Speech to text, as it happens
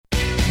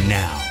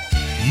Now,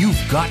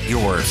 you've got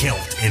your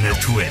Celt In A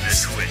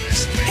Twist.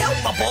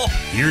 Helpable.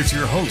 Here's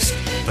your host,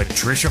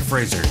 Patricia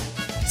Fraser.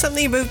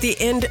 Something about the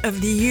end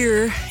of the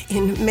year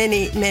in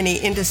many, many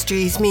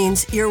industries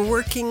means you're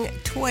working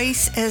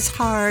twice as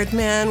hard.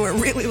 Man, we're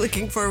really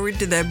looking forward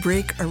to that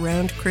break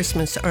around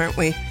Christmas, aren't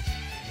we?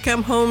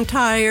 Come home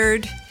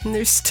tired, and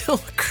there's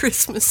still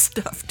Christmas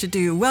stuff to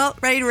do. Well,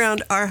 right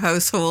around our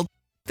household,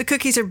 the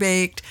cookies are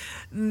baked,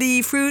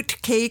 the fruit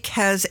cake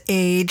has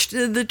aged,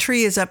 the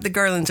tree is up, the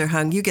garlands are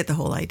hung. You get the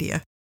whole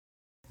idea.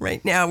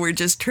 Right now, we're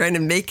just trying to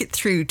make it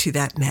through to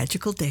that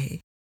magical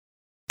day.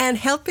 And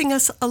helping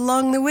us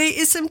along the way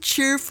is some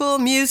cheerful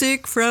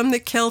music from the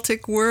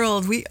Celtic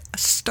world. We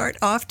start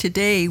off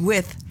today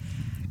with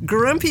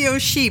Grumpy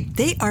O'Sheep.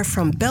 They are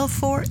from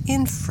Belfort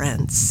in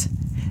France.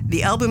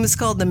 The album is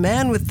called The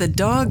Man with the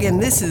Dog,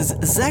 and this is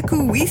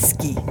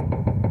Zakouweesky.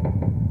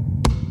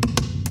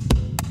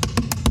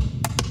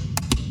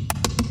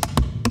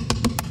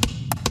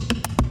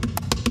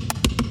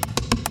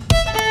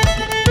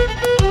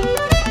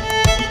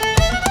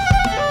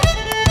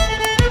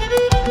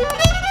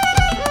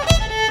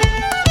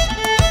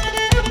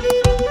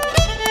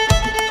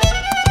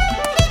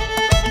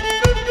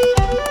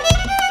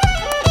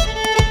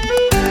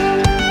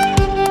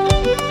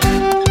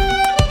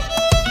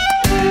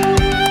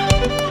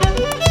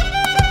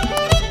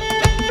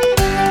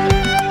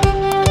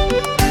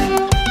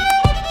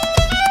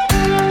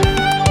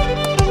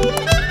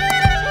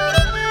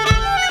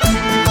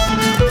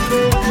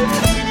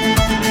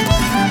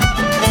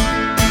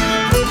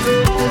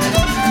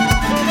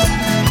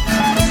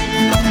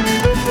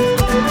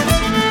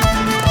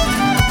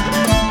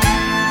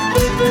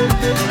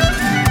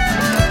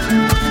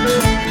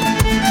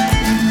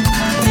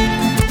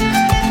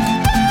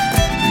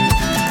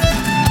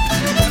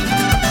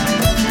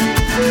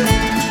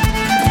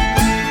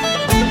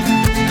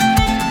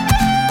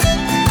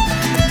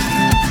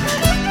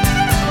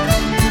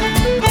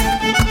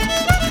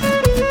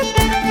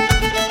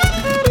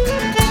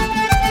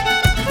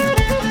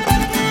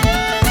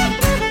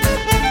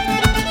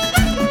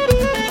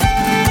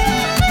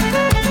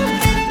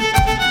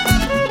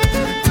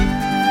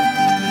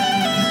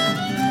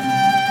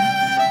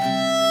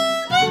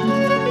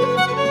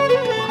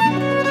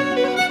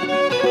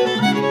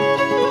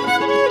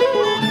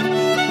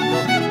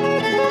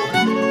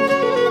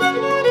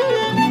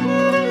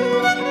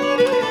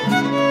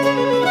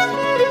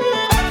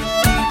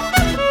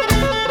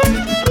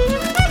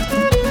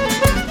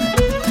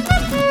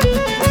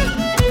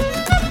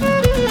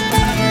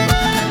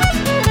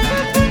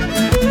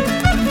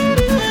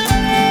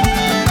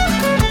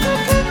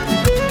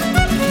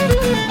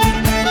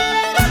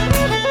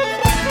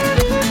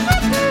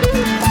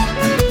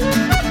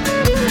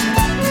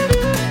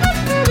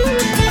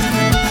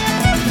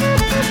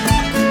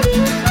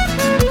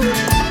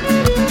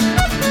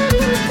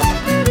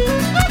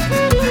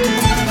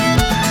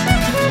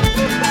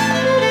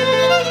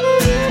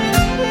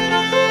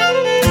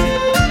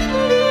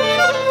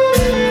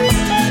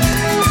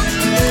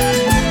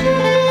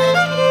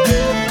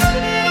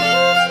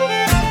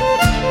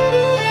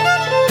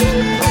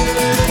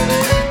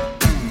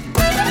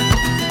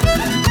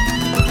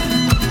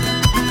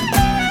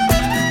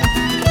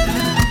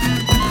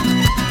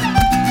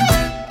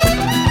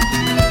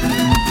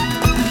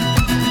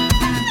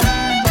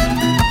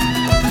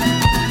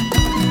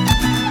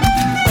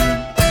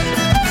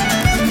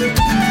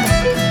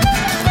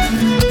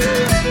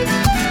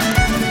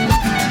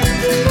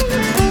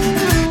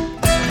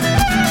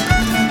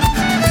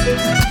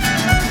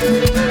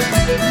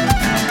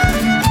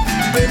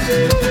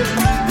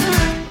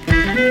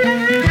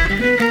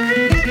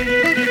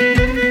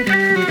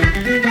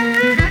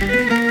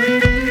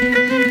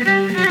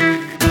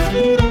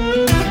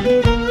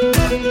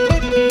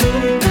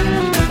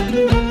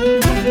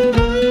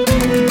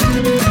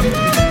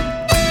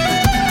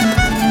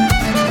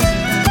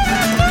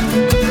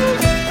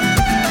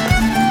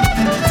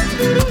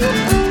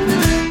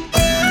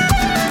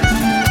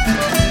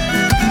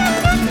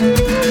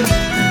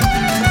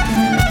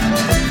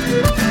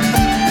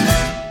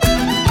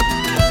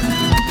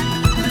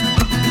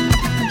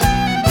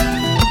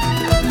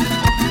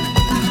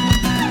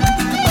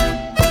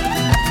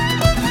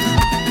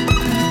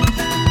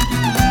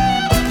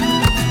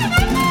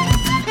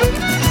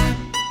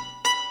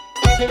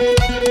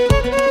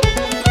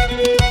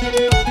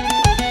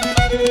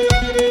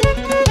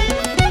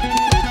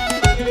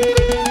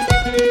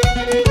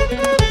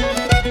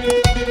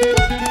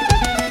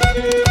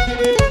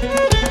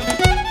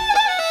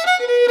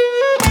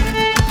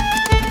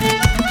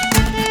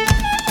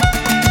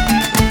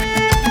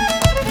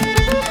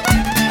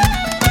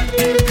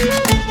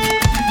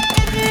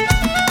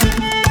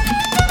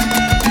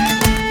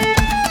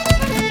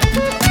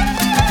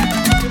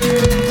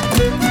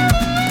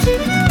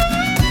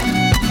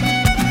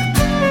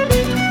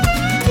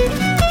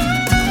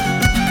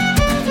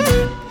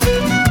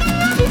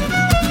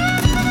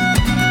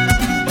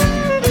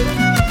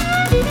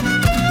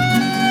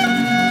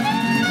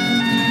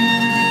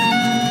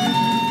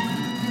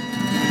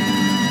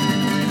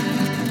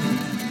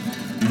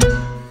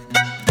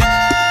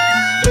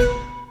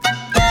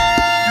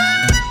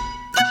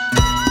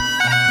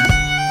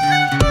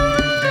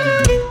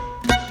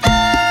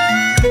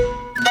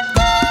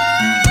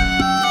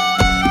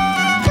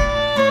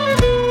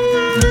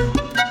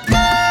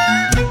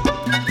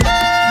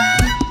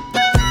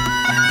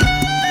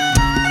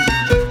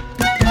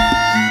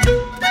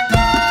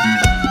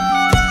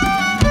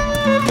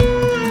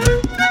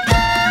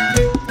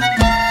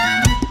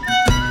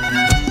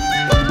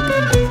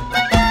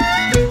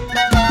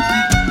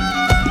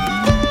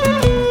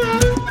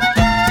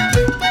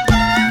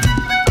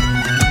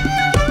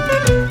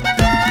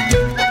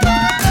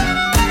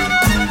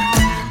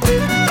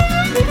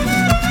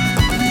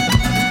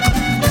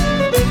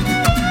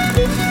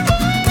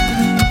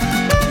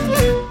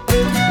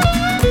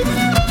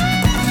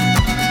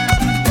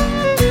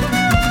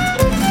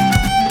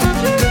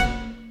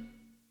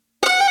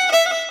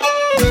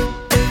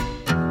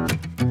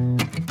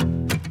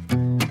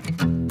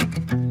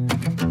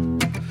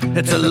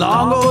 It's a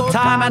long old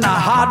time in a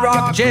hard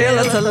rock jail.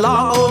 It's a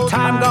long old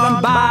time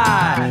gone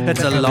by.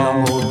 It's a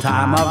long old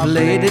time I've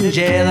laid in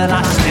jail, and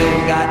I still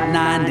got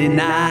 99.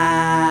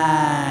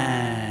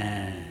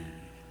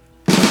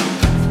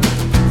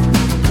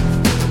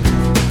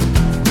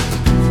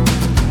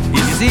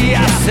 You see,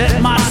 I set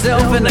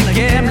myself in a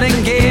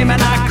gambling game, and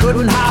I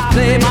couldn't half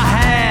play my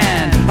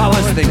hand. I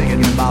was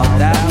thinking about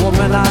that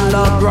woman I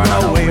loved, run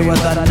away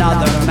with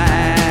another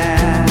man.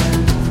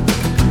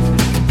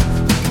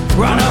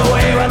 Run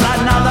away with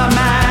another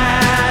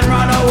man,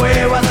 run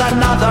away with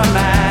another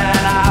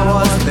man. I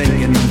was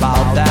thinking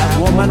about that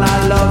woman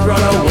I loved,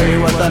 run away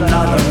with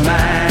another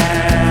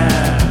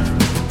man.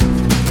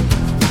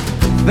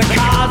 The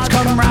cards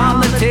come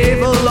round the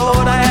table,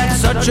 Lord, I had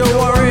such a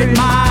worried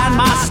mind.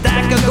 My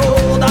stack of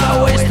gold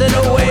I wasted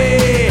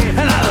away,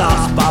 and I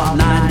lost about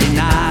 99.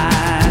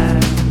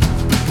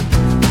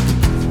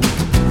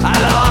 I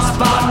lost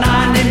about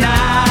 99,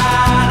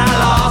 I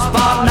lost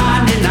about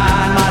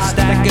 99. My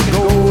stack of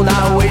gold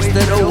I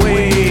wasted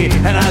away,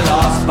 and I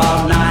lost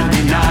about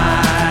 99.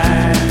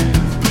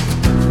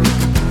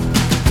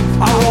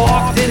 I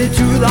walked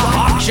into the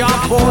hawk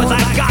shop, boys,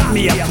 I got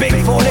me a big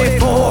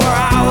 44.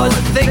 I was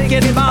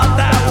thinking about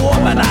that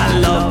woman I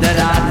loved that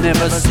I'd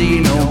never see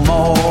no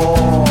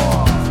more.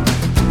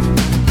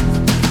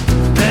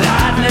 That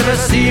I'd never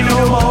see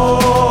no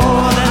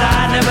more, that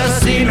I'd never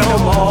see no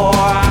more.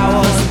 I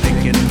was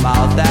thinking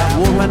about that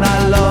woman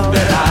I loved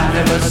that I'd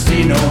never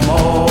see no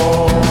more.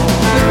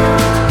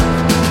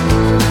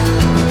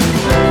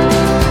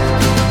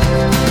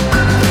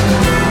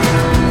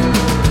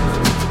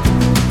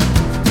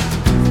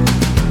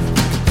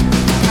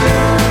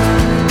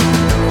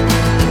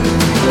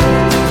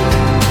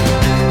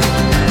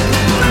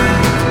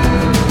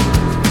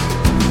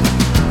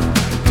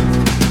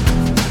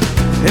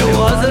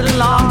 Wasn't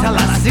long till I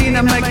seen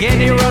him again.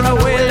 He run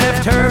away,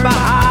 left her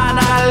behind.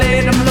 I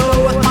laid him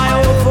low with my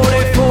old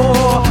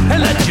 44,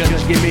 and the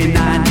judge gave me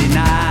 99.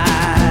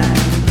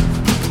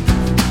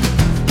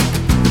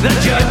 The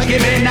judge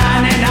gave me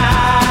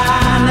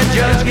 99. The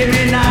judge gave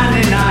me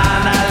 99.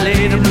 I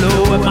laid him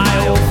low with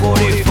my old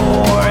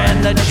 44,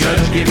 and the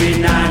judge gave me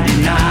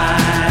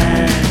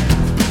 99.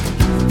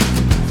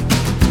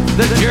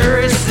 The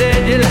jury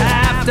said you'll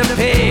have to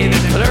pay. The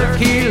clerk,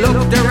 he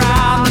looked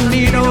around. The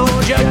mean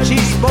old judge, he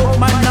spoke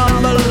my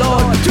number,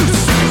 Lord. 2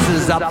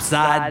 6s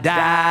upside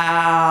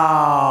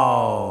down.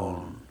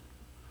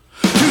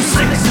 2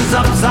 6s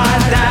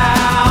upside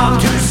down.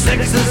 2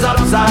 6s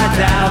upside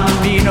down. The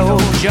mean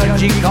old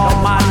judge, he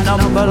called my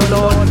number,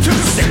 Lord. 2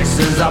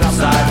 6s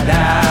upside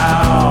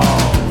down.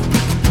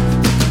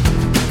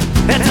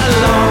 It's a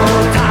long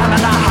old time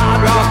in a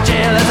hard rock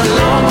jail. It's a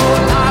long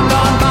old time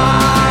gone by.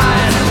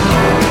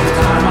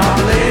 I'm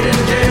laid in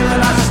jail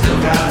and I still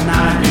got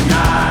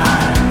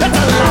 99. It's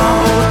a long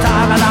old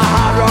time in a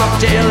hard rock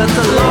jail. It's a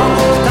long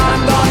old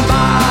time gone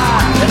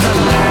by. It's a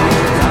long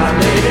old time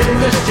laid in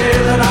this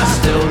jail and I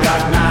still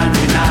got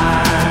 99.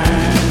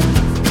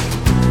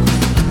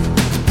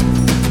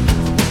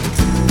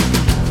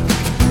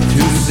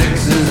 2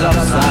 6s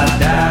upside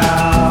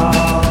down.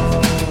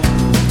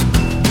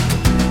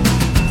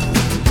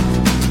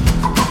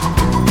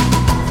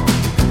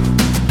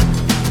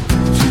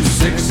 2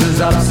 6s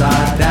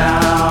upside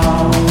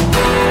down.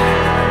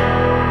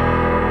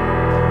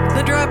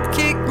 The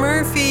Dropkick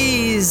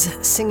Murphys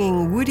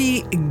singing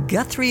Woody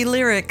Guthrie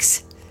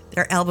lyrics.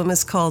 Their album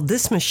is called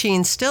This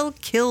Machine Still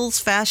Kills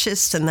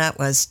Fascists, and that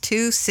was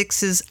 2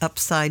 6s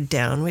upside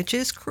down, which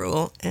is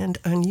cruel and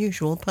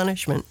unusual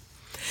punishment.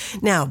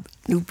 Now,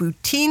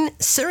 Bottine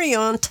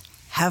Souriante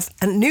have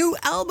a new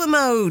album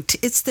out.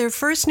 It's their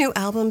first new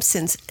album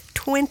since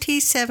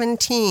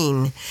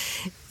 2017.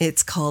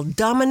 It's called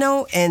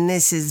Domino, and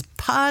this is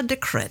Pas de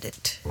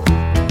Credit.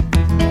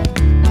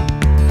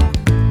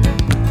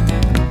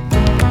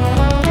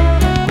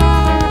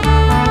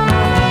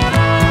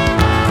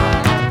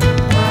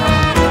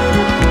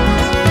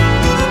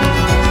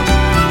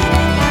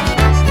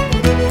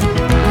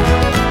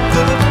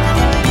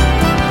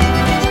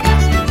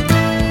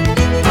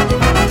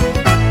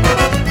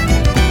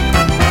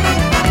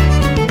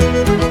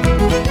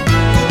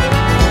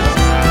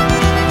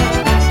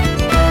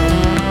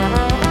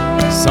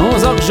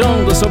 Sans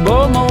argent de ce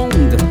beau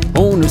monde,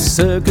 on ne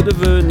sait que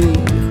devenir.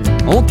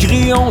 On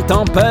crie, on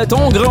tempête,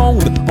 on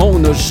gronde, on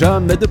n'a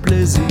jamais de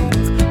plaisir.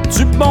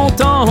 Du bon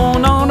temps, on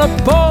n'en a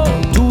pas,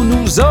 tout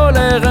nous a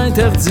l'air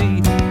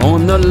interdit.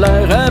 On a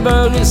l'air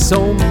rêveur et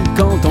sombre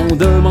quand on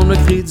demande le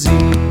crédit.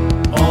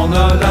 On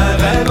a l'air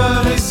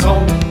rêveur et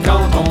sombre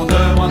quand on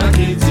demande un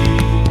crédit.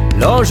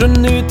 Là, je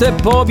n'étais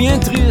pas bien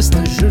triste,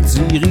 je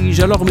dirige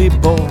alors mes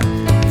pas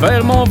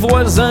vers mon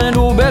voisin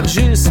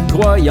l'aubergiste,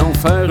 croyant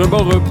faire un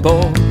bon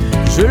repas.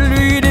 Je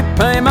lui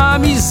dépeins ma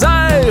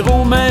misère,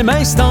 au même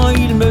instant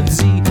il me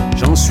dit: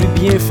 j'en suis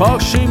bien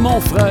fâché mon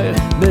frère,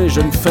 mais je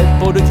ne fais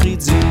pas de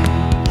crédit.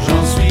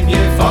 J'en suis bien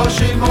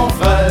fâché mon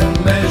frère,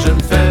 mais je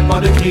ne fais pas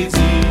de crédit.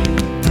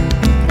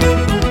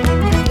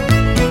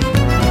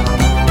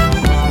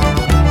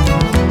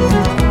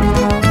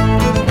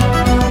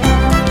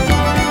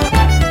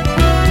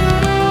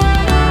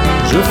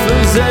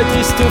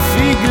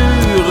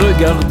 figure,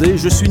 regardez,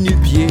 je suis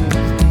nu-pied.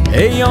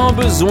 Ayant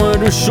besoin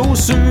de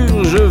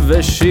chaussures, je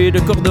vais chez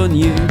le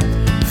cordonnier.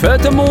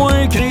 Faites-moi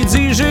un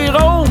crédit,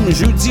 Jérôme,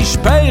 je dis je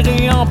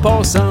paierai en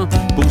passant.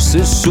 Pour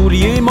ces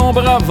souliers, mon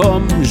brave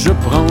homme, je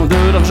prends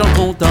de l'argent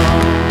comptant.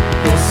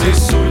 Pour ces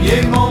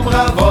souliers, mon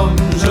brave homme,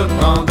 je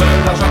prends de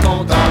l'argent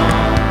comptant.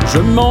 Je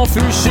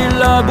m'enfuis chez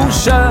la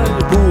bouchère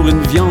pour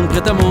une viande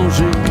prête à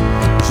manger.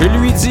 Je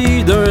lui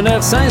dis d'un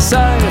air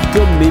sincère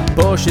comme mes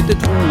poches étaient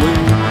trouées.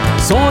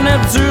 Son air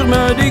dur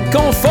me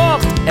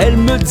déconforte, elle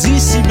me dit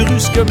si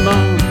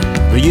brusquement: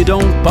 veuillez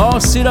donc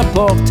passer la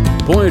porte,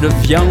 point de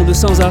viande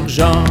sans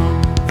argent.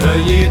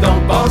 Veuillez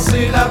donc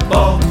passer la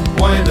porte,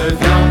 point de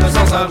viande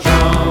sans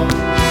argent.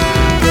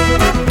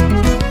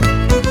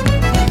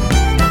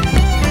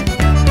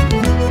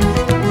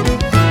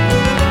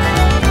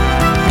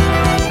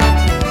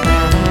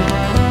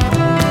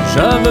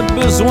 J'avais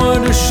besoin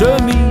de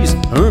chemise,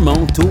 un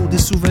manteau, des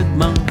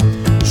sous-vêtements.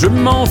 Je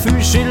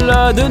m'enfuis chez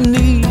la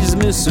Denise,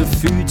 mais ce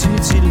fut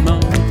inutilement.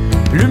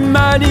 Plus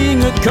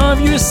maligne qu'un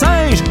vieux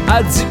singe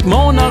a dit que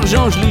mon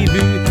argent je l'ai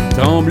bu.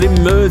 Tremblay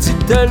me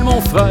dit-elle mon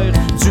frère,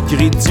 du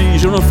crédit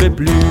je n'en fais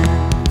plus.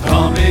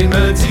 Tremblay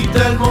me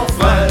dit-elle mon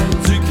frère,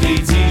 du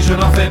crédit je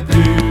n'en fais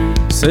plus.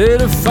 C'est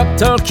le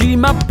facteur qui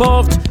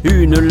m'apporte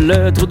une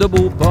lettre de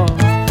Beauport.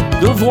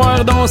 De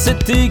voir dans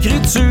cette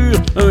écriture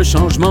un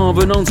changement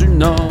venant du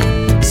Nord.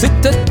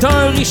 C'était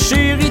un riche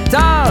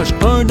héritage,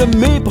 un de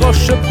mes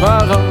proches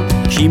parents,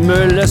 qui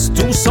me laisse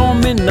tout son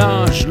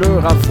ménage,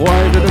 leur avoir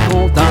et le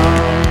comptant.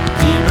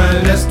 Qui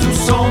me laisse tout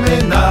son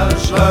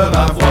ménage, leur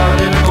avoir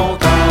et le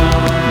comptant.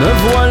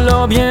 Me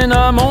voilà bien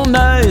à mon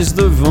aise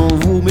devant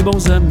vous, mes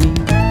bons amis.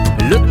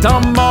 Le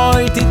temps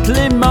m'a été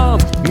clément,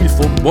 il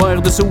faut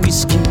boire de ce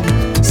whisky.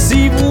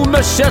 Si vous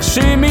me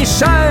cherchez, mes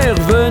chers,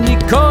 venez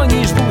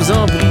cogner, je vous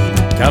en prie.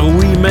 Car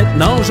oui,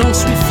 maintenant j'en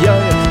suis fier,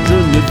 je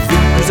ne vis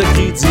plus à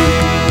crédit.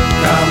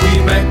 Car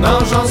oui, maintenant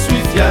j'en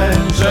suis fier,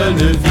 je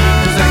ne vis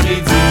plus à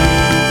crédit.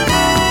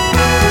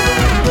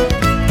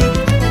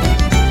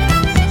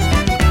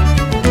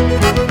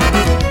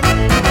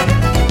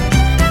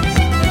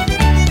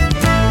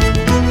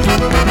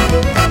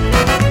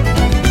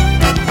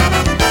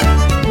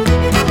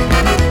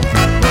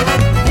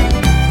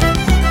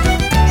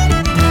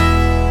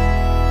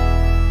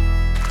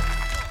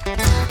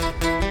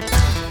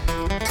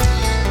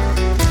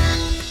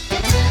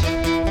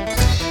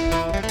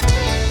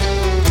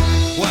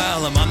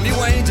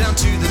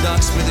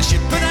 Where the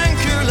ship at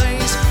anchor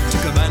lays,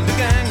 took a band, a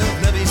gang of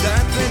navvies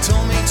that they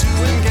told me to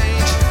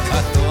engage.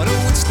 I thought I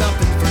would stop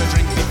in for a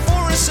drink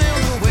before I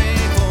sailed away,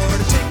 for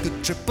to take a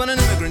trip on an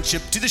immigrant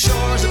ship to the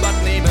shores of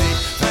Botony Bay.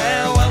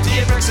 Farewell to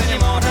your bricks and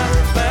your mortar,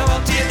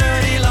 farewell to your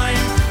dirty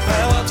lime,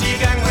 farewell to your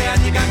gangway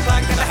and your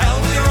gangplank, and to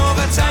hell with your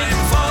overtime.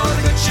 For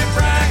the good ship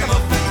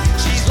Ragamuffin,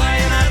 she's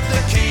lying at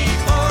the quay,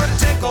 for to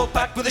take old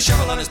Pat with a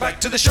shovel on his back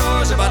to the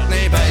shores of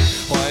Botany Bay.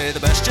 Why, the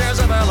best years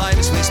of our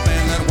lives we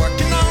spend at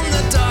working on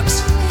the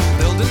docks,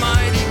 building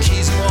mighty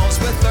quays and walls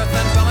with earth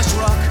and polished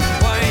rock.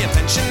 Why, a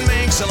pension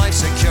makes a life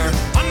secure,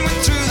 onward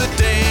through the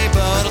day.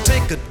 But I'll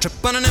take a trip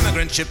on an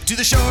immigrant ship to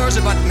the shores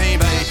of Botany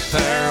Bay.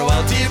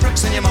 Farewell to your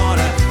bricks and your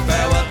mortar,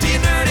 farewell to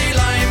your dirty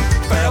lime,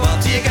 farewell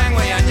to your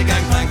gangway and your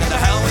gangplank, and to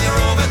hell with your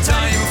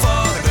overtime.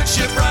 For the good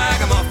ship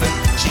Ragamuffin,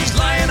 she's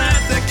lying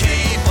at the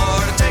quay, for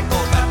to take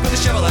old Pat with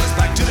a shovel on his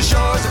back to the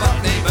shores of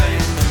Botany Bay.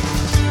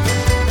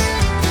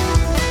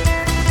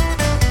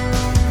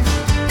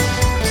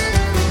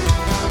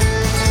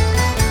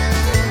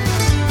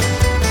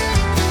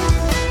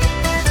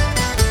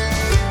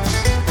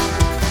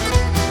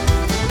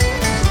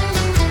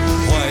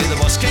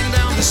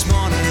 This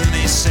morning and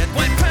he said,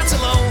 why Pat's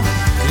low,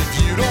 if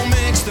you don't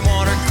mix the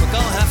water quick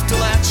I'll have to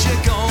let you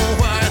go.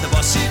 Why, the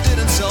boss he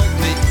did insult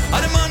me,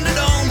 I demanded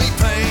all me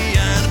pay,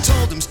 and I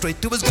told him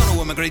straight I was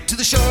gonna emigrate to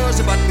the shores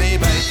of Botany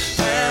Bay.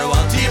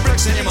 Farewell to your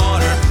bricks and your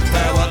mortar,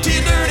 farewell to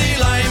your dirty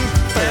lime,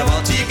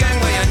 farewell to your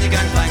gangway and your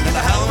gangplank, and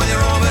to hell with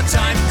your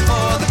overtime.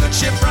 For the good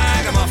ship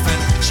Ragamuffin,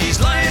 she's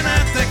lying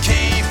at the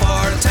quay,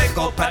 for to take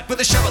old Pat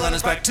with a shovel on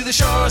his back to the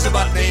shores of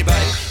Botany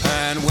Bay.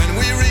 And when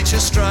we reach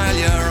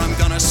Australia I'm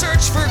gonna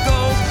search for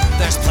gold,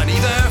 there's plenty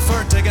there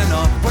for digging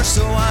up, or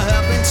so I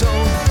have been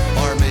told.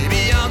 Or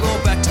maybe I'll go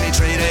back to me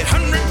trade,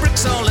 800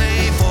 bricks I'll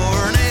lay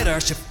for an 8-hour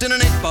shift in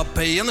an 8-bob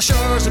pay on the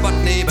shores of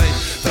Botany Bay.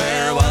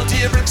 Farewell to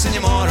your bricks and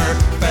your mortar,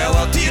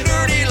 farewell to your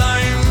dirty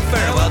lime,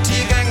 farewell to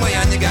your gangway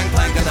and your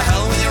gangplank, and to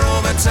hell with your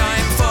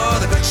overtime. For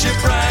the good ship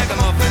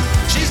Ragamuffin,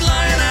 she's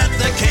lying at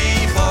the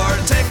quay, for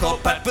to take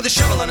old Pat with a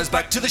shovel on his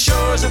back to the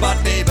shores of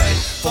Botany Bay.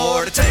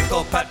 For to take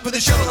old Pat with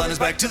a shovel on his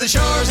back to the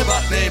shores of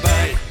Botany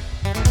Bay.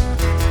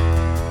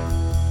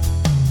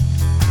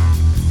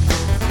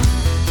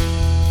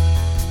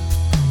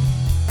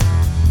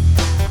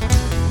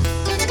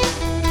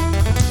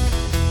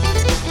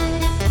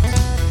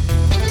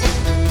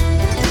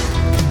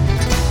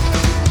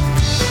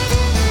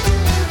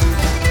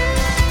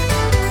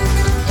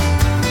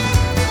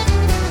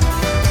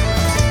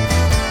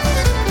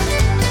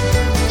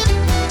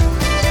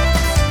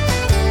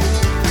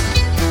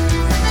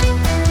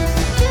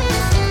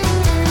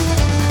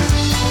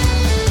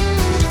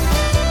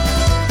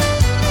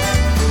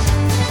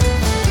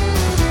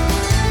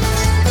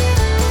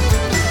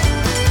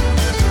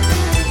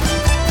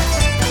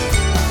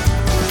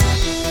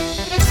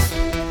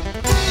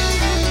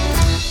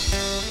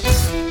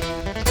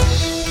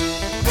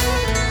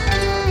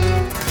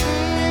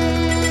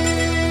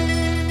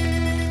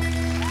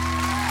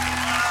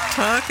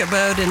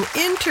 about an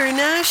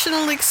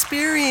international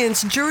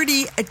experience.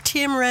 Geordie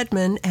Tim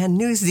Redman and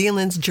New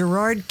Zealand's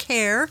Gerard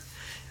Kerr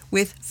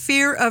with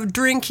Fear of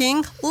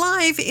Drinking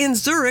live in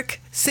Zurich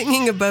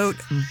singing about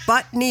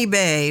Botany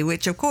Bay,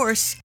 which of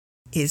course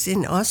is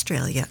in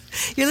Australia.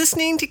 You're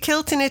listening to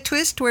Celt In A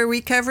Twist, where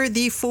we cover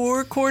the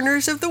four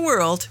corners of the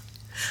world.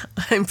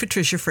 I'm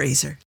Patricia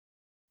Fraser.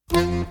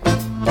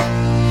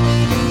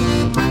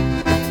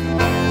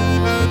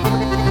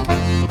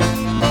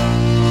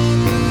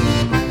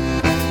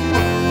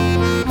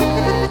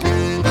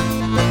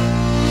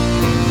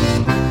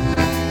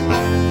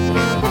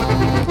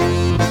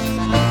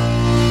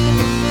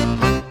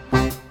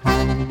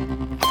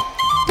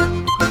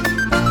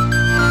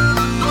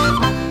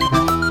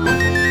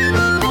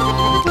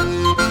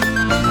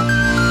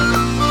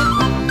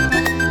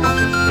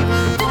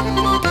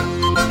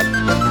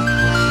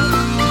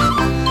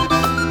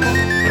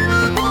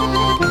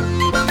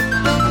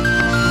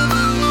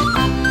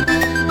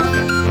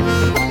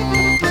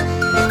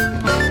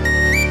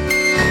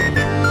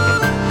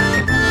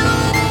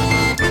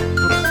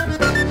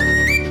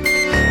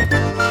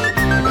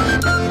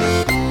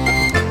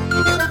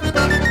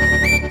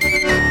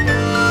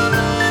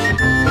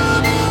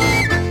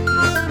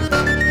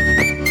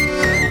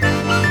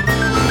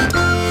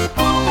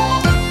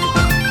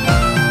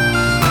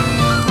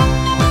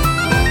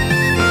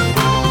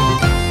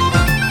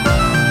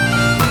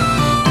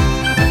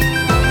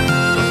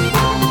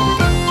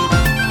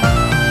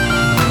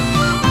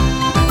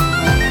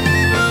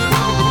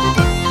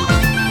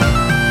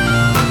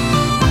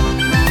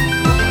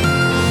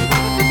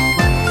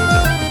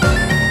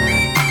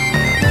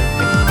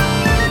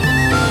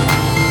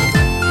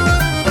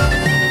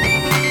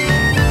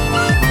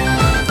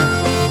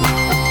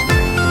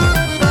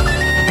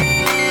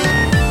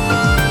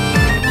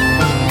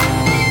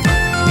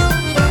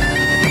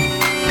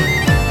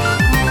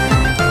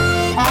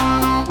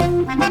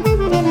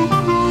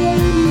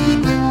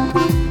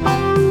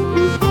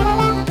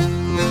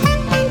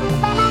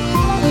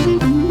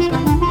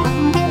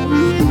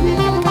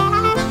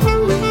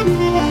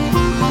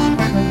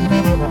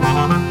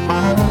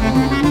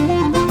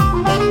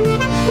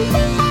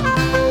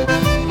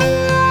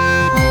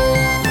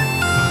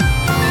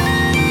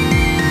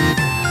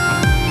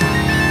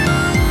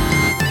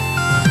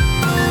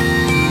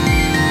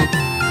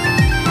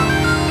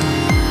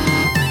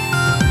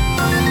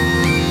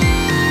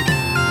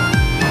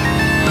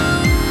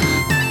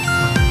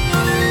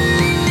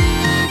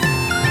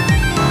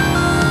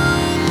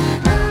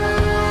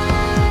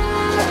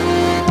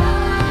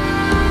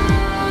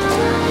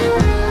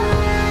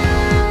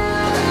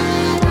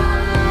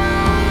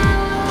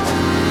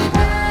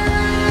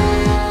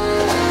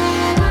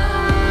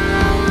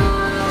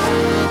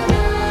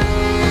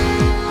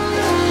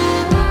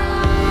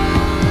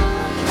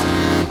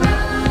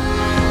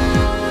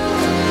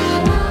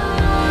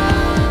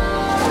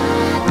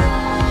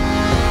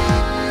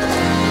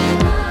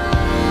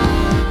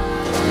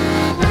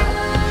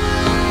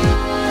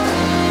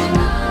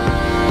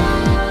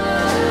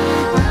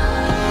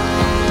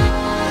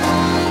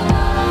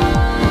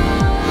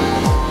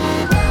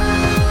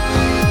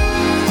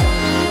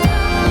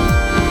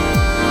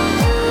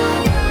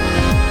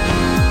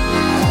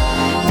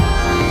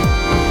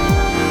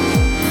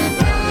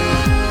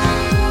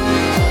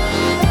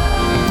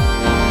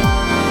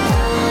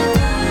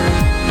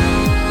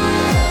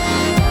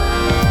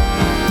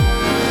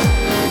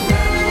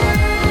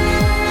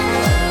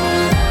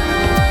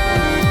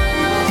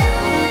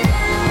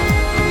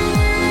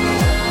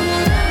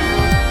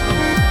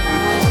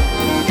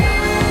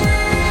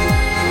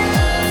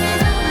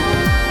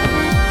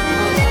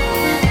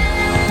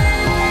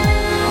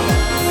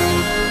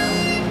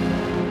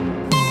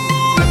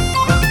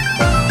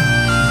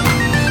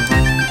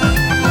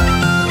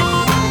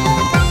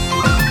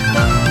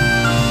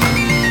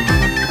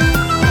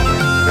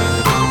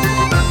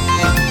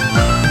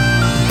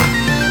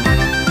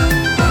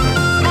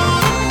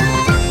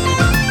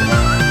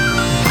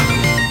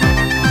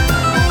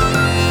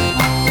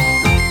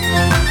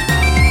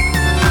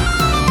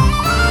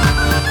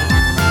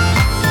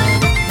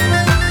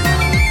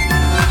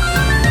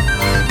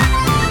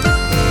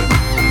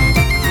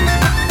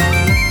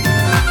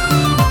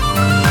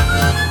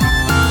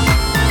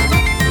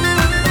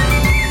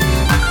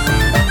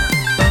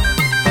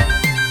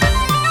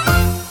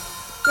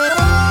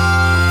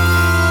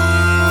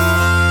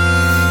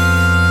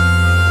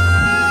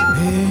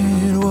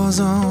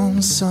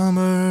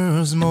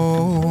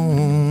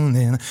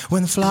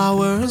 when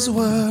flowers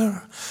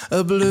were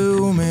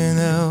a-blooming,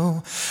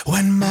 oh,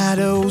 when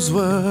meadows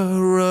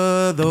were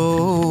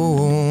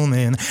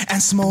a-dawning,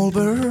 and small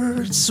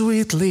birds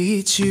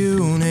sweetly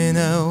tuning,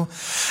 oh.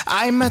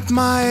 I met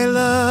my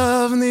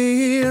love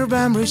near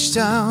Bambridge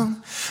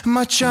town,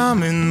 my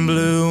charming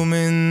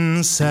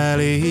blooming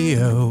Sally,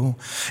 oh,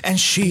 and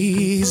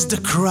she's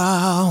the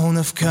crown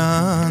of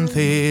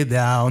County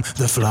Down,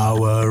 the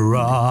flower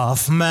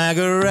of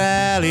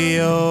Magarelli,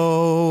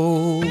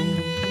 oh.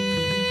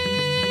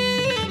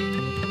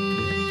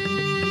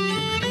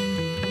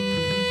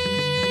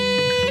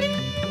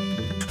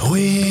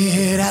 We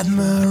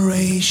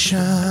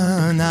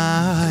admiration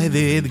I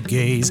did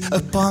gaze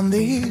upon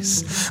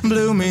this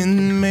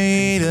blooming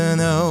maiden.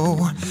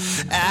 Oh,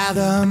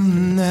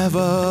 Adam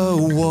never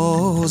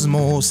was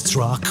more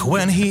struck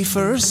when he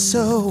first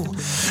saw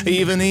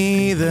even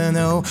Eden.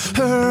 Oh,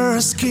 her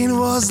skin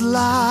was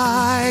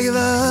like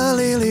the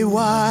lily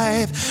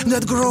white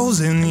that grows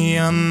in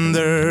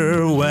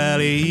yonder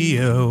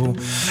valley. Oh,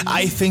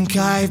 I think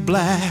I've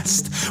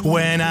blessed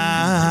when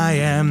I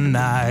am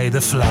nigh the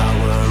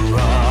flower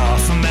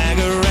of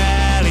Margaret.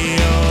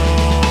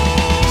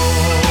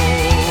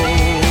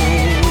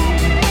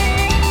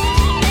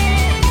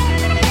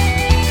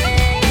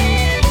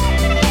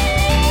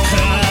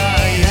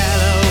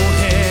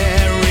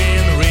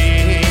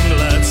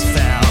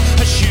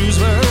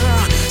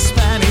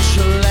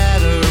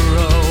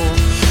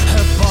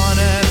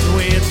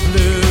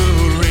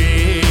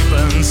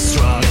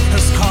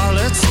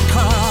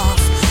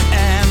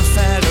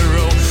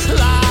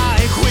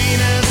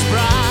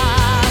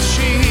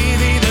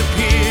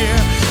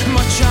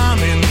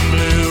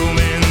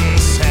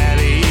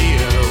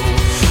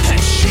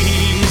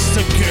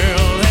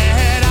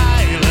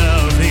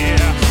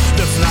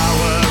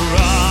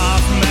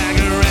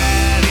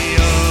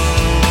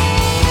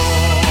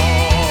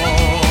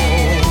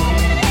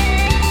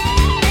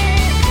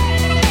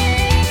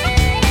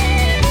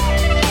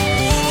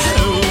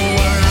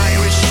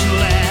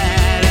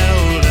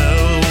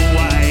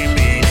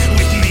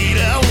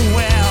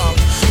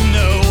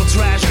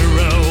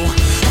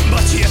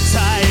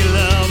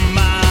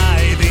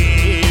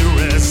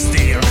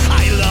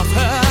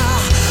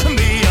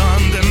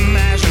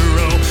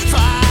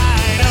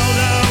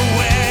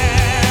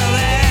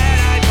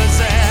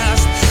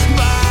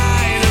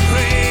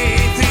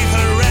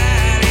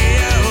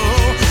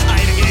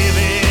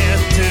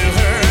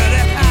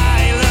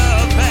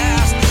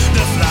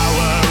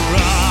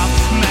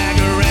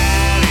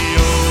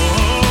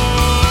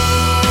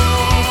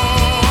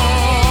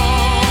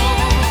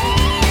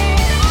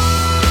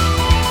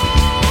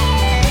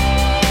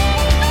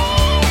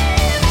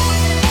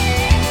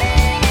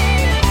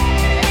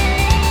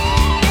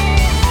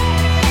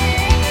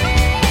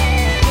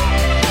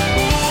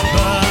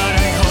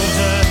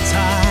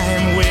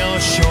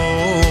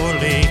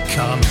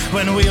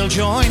 When we'll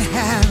join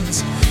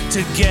hands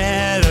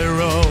together,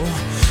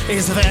 oh,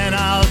 is then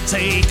I'll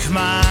take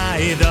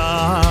my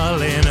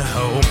darling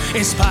home,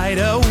 in spite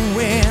of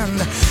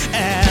wind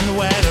and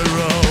weather,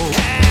 oh.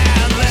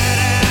 And let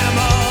them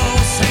all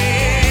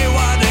say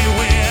what they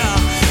will,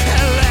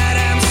 and let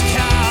them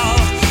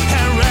scowl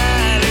and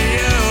rally,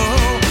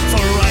 oh,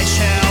 for I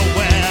shall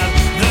wed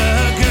the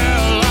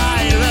girl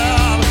I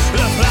love,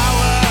 the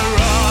flower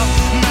of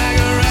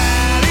Margaret.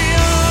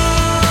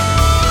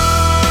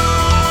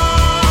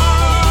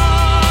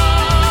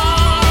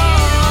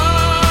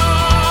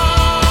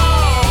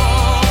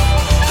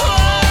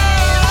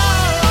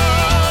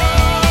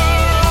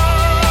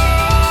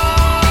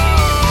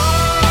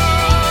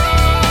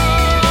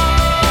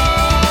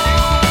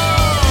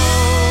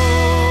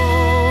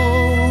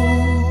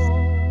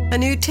 A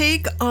new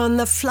take on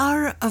The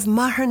Flower of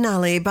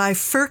Mahernali by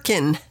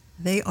Firkin.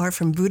 They are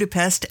from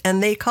Budapest,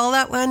 and they call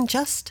that one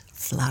just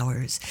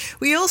Flowers.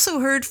 We also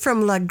heard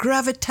from La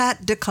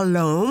Gravetat De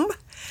Coulomb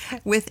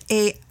with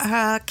a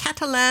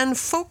Catalan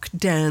folk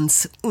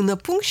dance, Una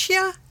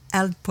Punxa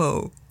Al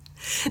Peu.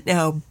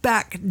 Now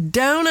back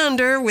down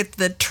under with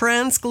the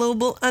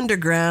Transglobal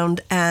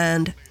Underground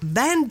and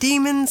Van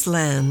Dieman's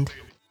Land.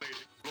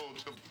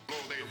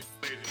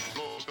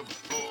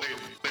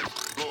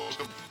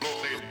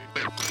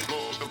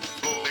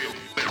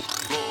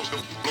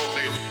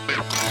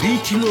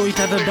 Bitilo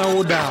itata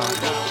dawoda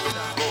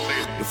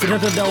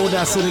fitata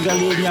dawoda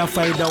Sénégalais nya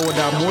fay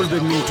dawoda molbe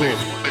minto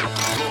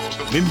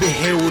mimbe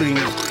hewring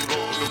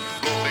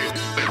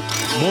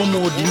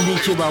momo dindi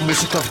ceba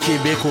musikaf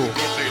cebeko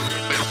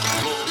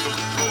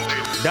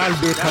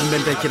dalbe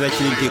kambenta kira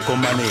kilinti ko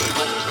mane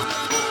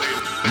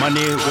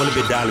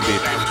wolbe dalbe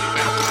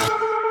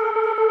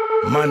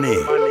mane.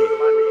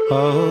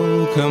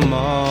 Oh, come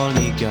all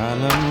ye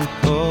gallant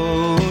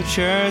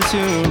poachers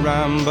who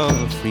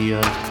ramble free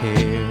of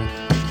care,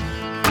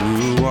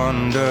 who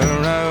wander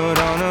out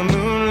on a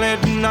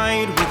moonlit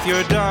night with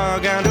your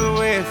dog and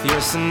with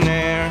your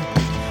snare.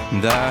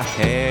 The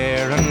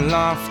hare and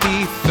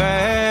lofty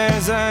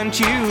pheasant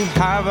you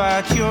have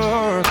at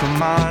your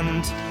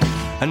command,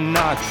 and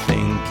not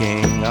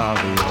thinking of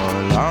your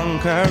long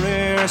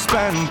career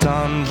spent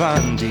on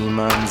Van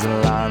Dieman's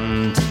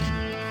land.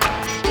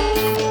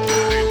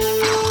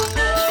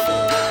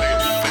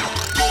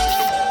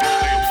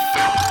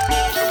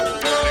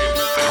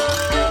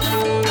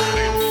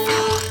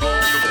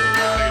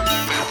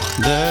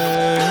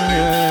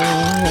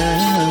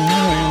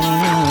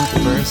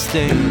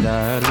 Day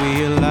that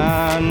we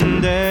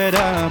landed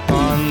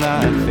upon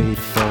that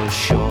fateful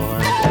shore,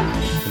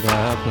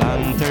 the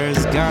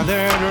planters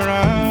gathered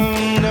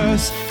round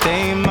us,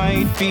 they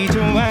might be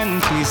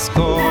 20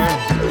 score.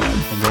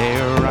 They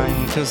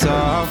ranked us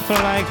off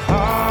like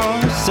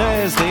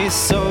horses, they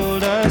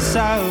sold us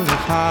out of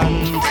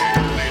hand.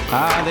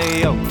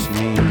 They yoked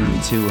me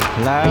to a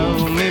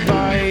plough, me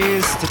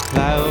boys to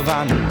plough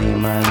Van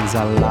Dieman's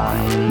a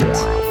land.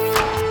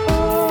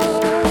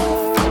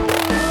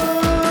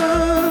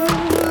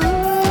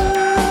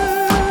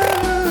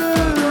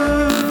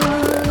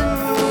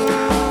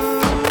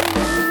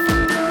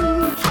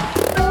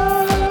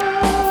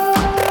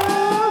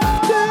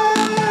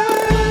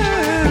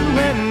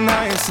 When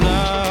I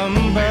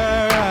slumber,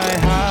 I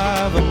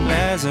have a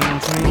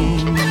pleasant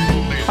dream.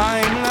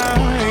 I'm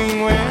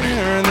lying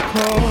where the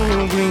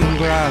cold green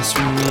grass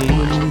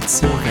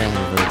meets a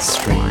velvet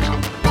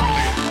stream.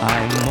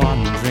 I'm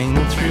wandering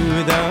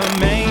through the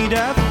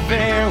Maida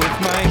Fair with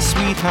my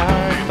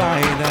sweetheart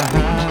by the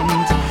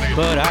hand,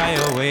 but I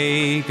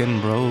awaken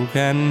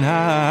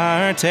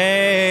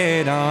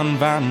broken-hearted on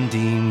Van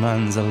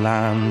Dieman's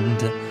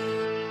land.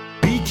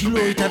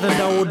 Bitilo itada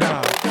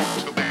dauda.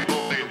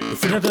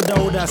 Finata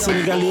dauda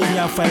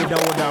Senegalenia fai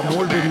dauda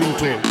molbe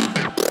minto.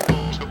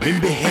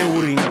 Bimbe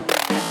hewring.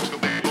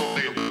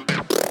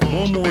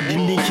 Momo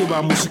dindi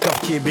kiba musika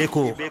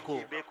beko.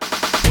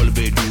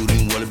 Wolbe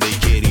during wolbe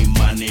keri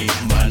money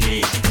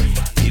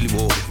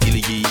ilbo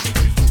iligi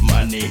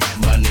money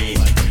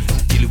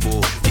ilbo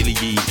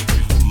iligi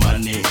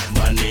money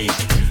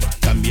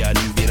kambia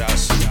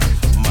nimbirasu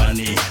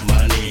money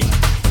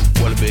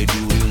wolbe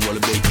during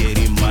wolbe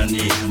keri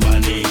money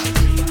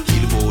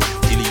ilbo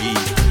iligi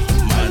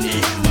money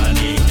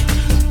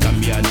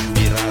kambia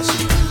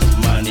nimbirasu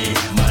money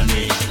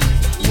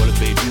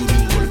wolbe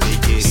during wolbe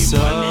keri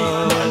money.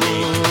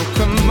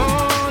 Come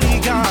on, you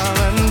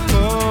gallant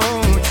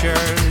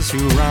poachers who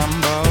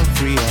ramble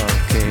free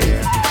of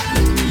care,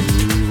 who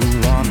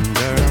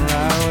wander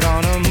out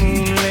on a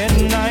moonlit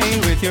night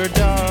with your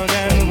dog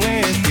and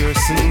with your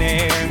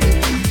snare.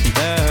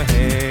 The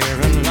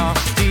hair and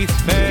lofty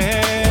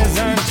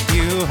pheasant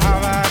you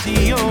have at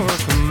your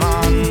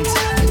command,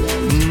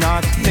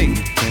 not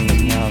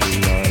thinking of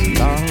your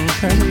long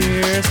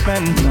career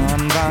spent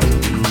on Van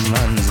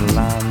Dieman's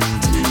land.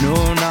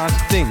 No, not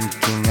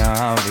thinking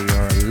of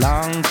your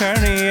long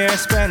career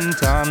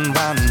spent on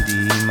Van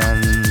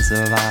Dieman's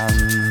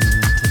land.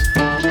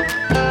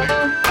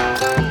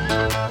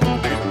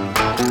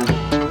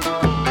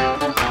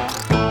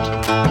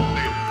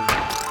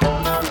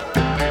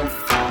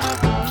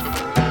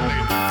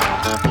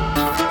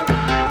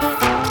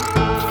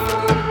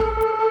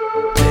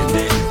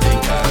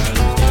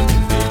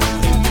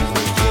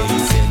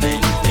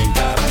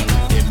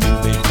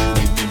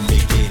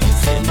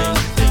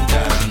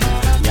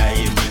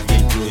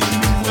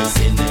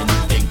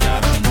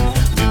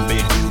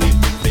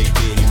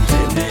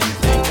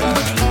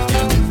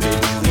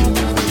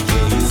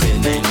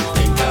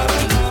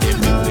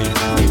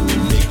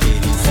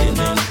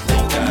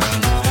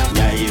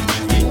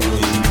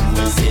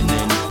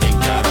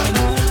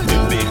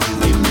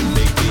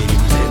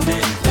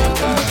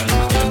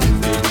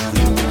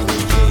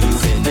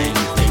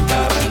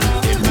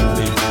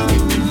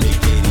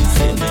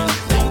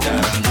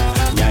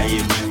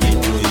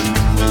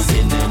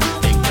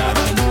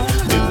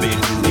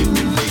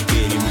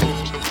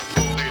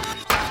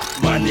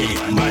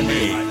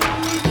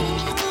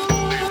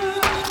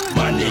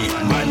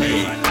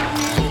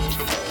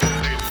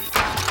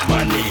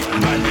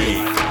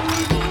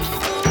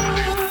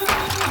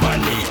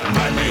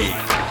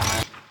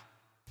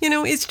 You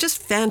know, it's just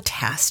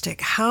fantastic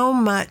how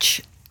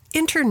much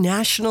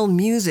international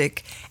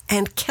music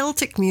and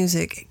Celtic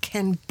music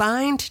can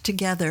bind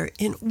together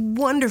in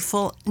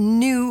wonderful,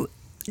 new,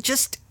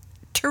 just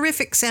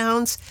terrific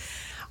sounds.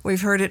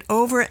 We've heard it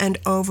over and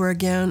over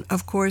again.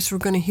 Of course, we're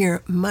going to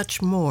hear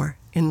much more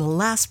in the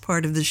last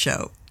part of the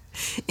show,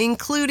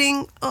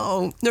 including,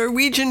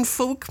 Norwegian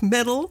folk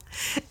metal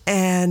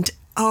and,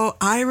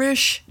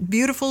 Irish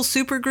beautiful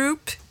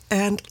supergroup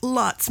and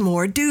lots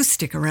more. Do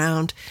stick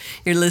around.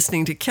 You're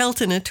listening to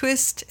Celt In A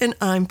Twist, and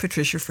I'm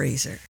Patricia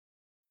Fraser.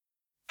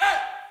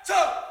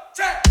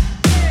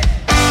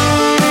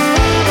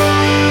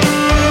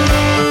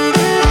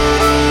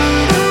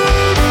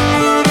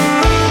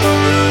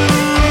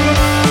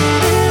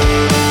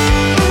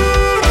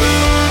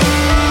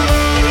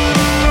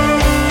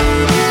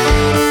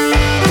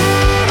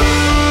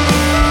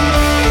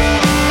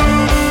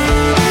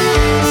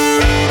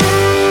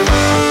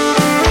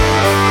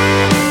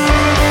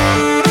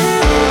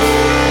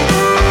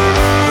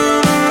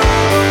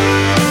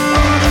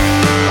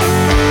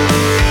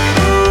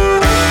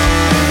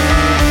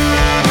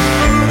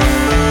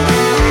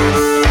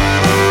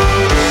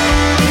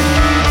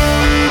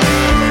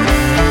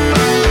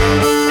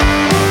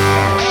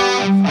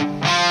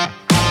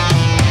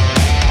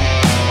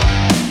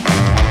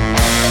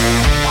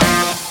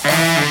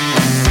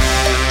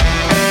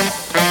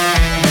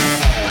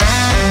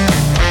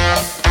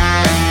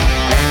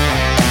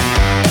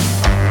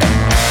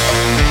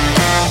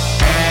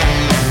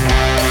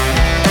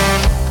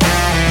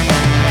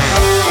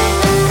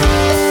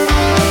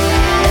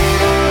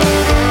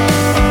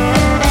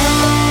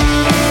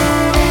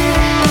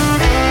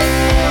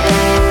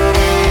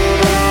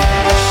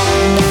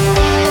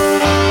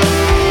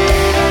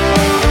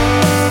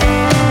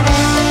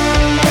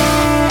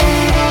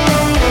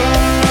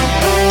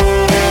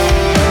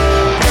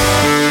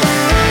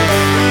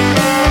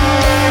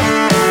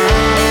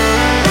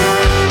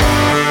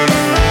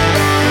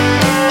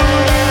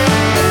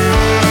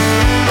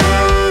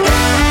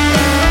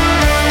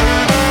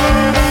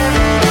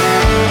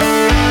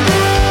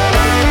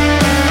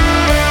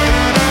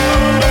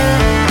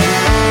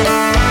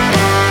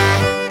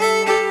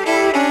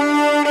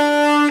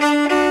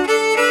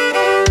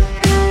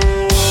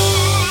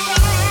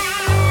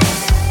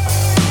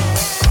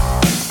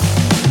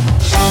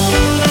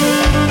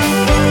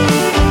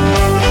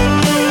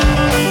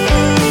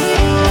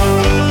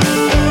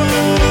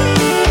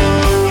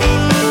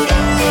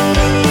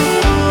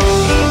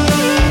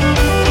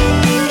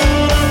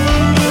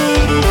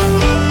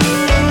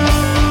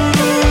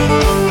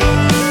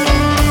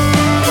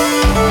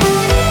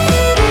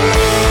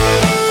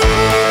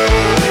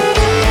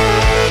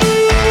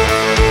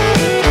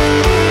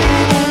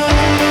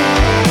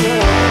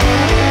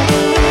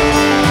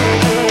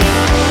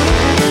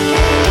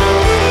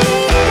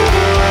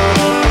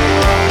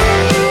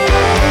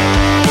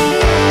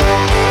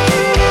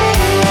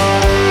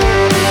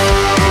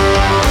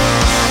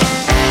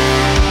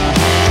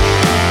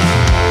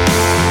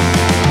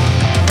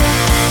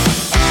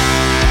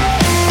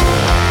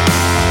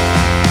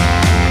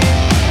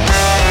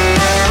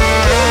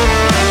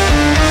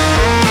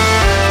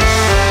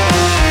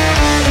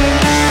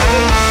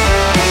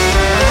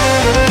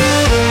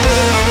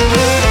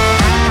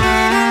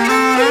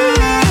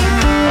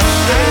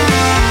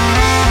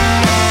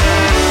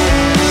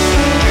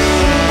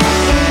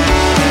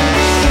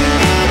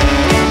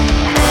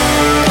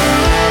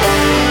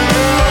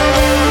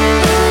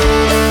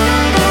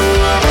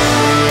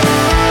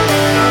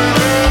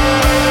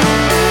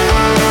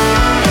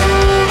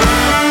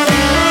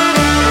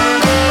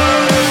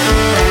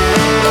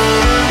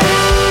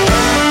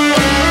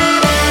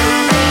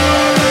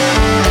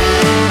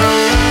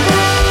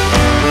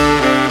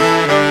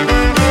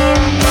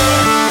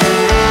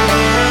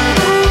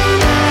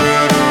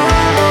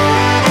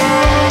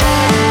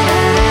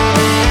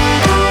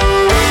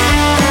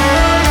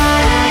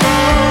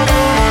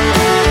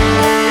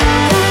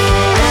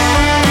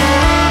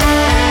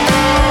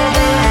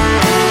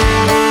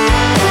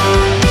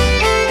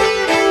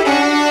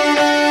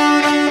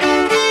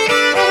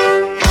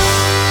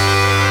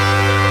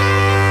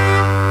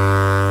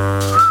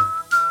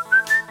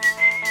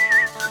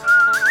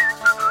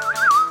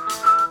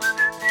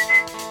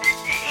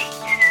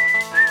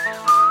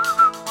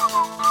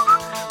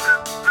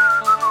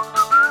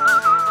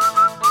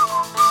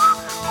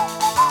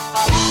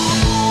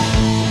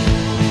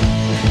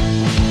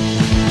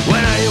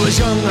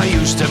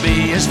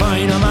 as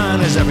fine a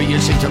man as ever you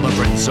see to the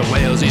Prince of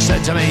Wales. He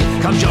said to me,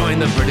 come join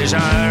the British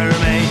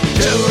Army.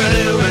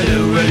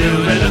 Doo-a-doo-a-doo-a-doo,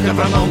 they're looking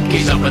for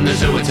monkeys up in the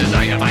zoo. It says,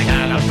 if I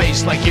had a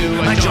face like you,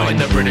 I'd join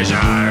the British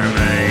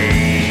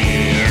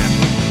Army.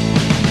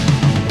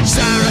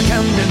 Sarah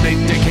Camden big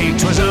Dickie,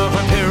 'twas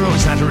over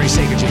Pirro's Saturday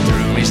Sacred. She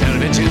threw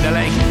myself into the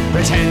lake,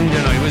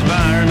 pretending I was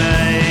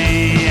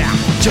barmy.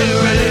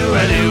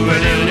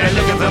 Doo-a-doo-a-doo-a-doo, they're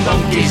looking for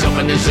monkeys up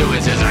in the zoo.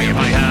 It says, if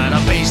I had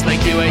a face like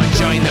you, I'd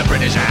join the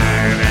British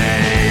Army.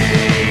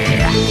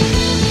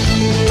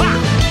 Ha!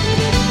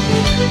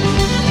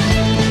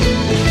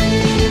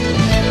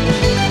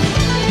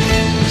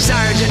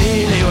 Sergeant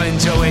Healy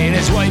went away and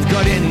his wife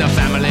got in the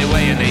family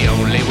way, and the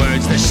only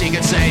words that she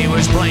could say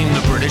was blame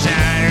the British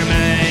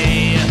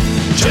Army.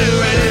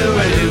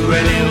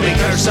 Doo-a-doo-a-doo-a-doo, they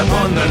curse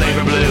upon the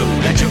Labour Blue.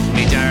 They took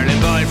me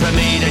darling boy from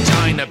me to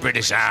join the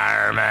British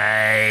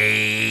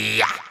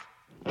Army.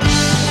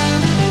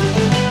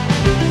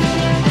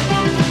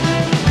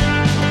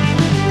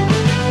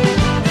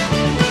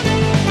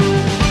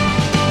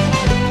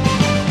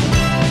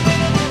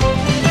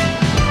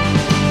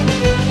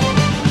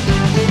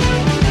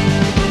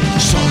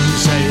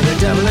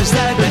 The devil is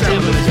dead, the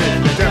devil is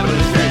dead, the devil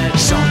is dead.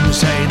 Some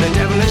say the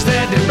devil is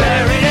dead and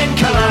buried in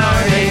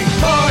Killarney.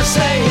 More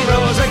say he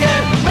rose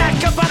again,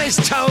 back up on his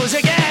toes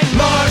again.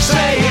 More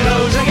say he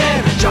rose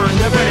again, join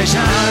the British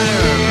Army.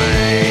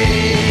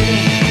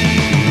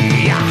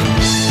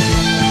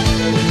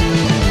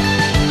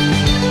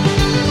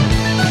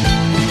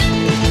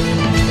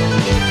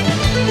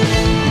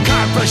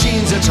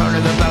 Machine's a turn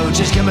of the boat,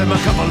 just give him a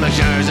couple of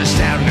jars of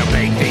stout and he'll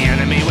bake the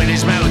enemy with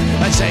his mouth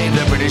and save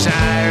the British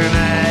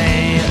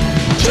Army.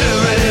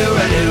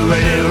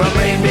 Doo-a-doo-a-doo-a-doo, I've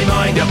made me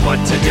mind up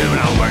what to do, and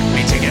I'll work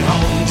me ticket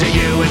home to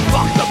you and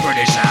fuck the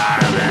British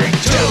Army.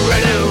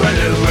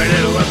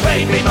 Doo-a-doo-a-doo-a-doo, I've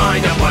made me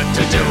mind up what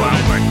to do,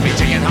 I'll work me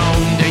ticket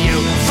home to you,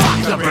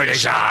 fuck the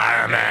British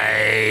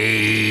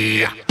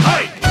Army.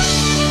 Hey!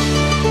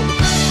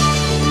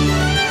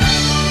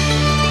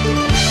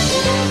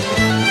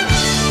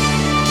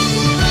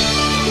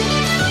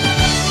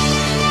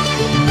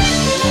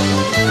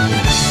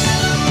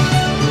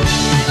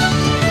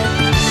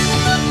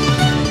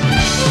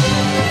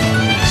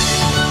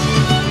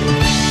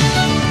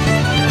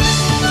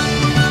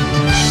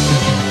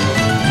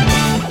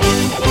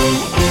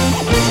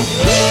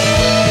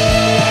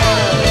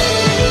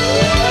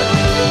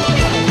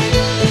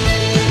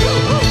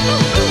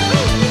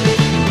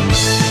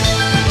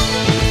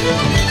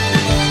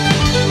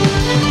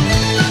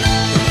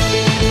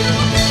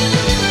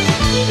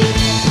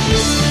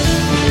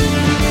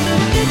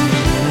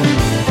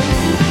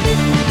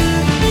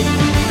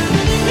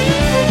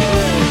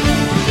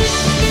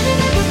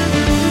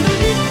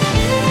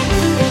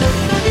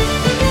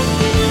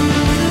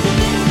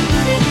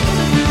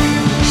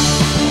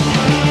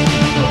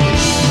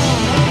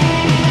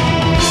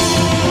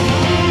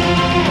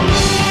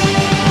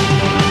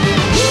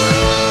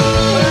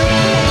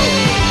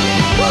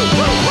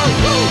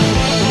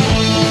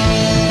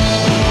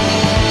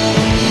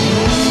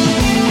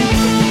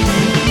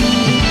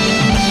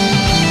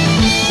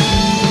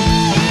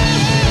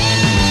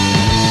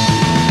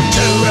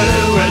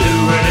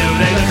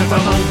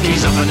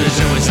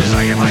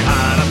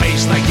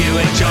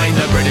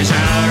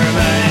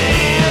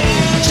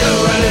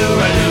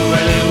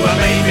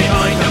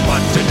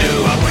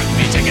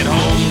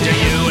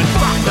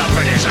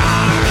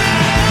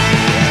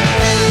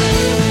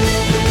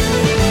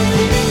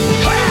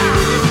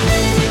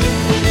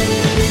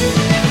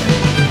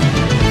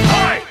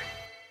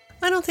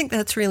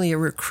 That's really a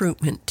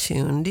recruitment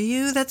tune, do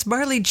you? That's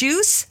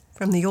Barleyjuice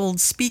from the old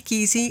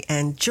Speakeasy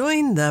and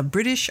Join the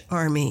British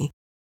Army.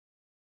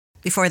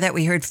 Before that,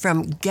 we heard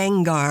from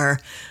Gangar,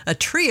 a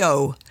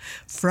trio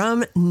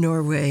from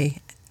Norway.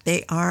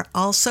 They are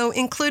also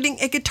including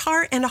a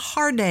guitar and a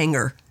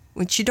hardanger,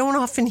 which you don't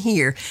often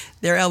hear.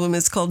 Their album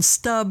is called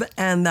Stub,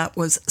 and that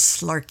was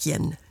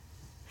Slarkjen.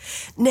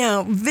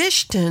 Now,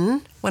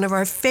 Vishten, one of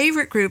our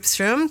favorite groups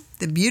from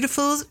the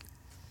beautiful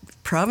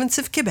province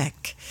of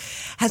Quebec,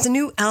 has a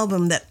new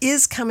album that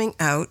is coming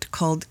out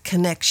called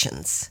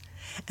Connexions,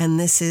 and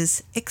this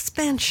is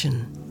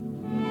Expansion.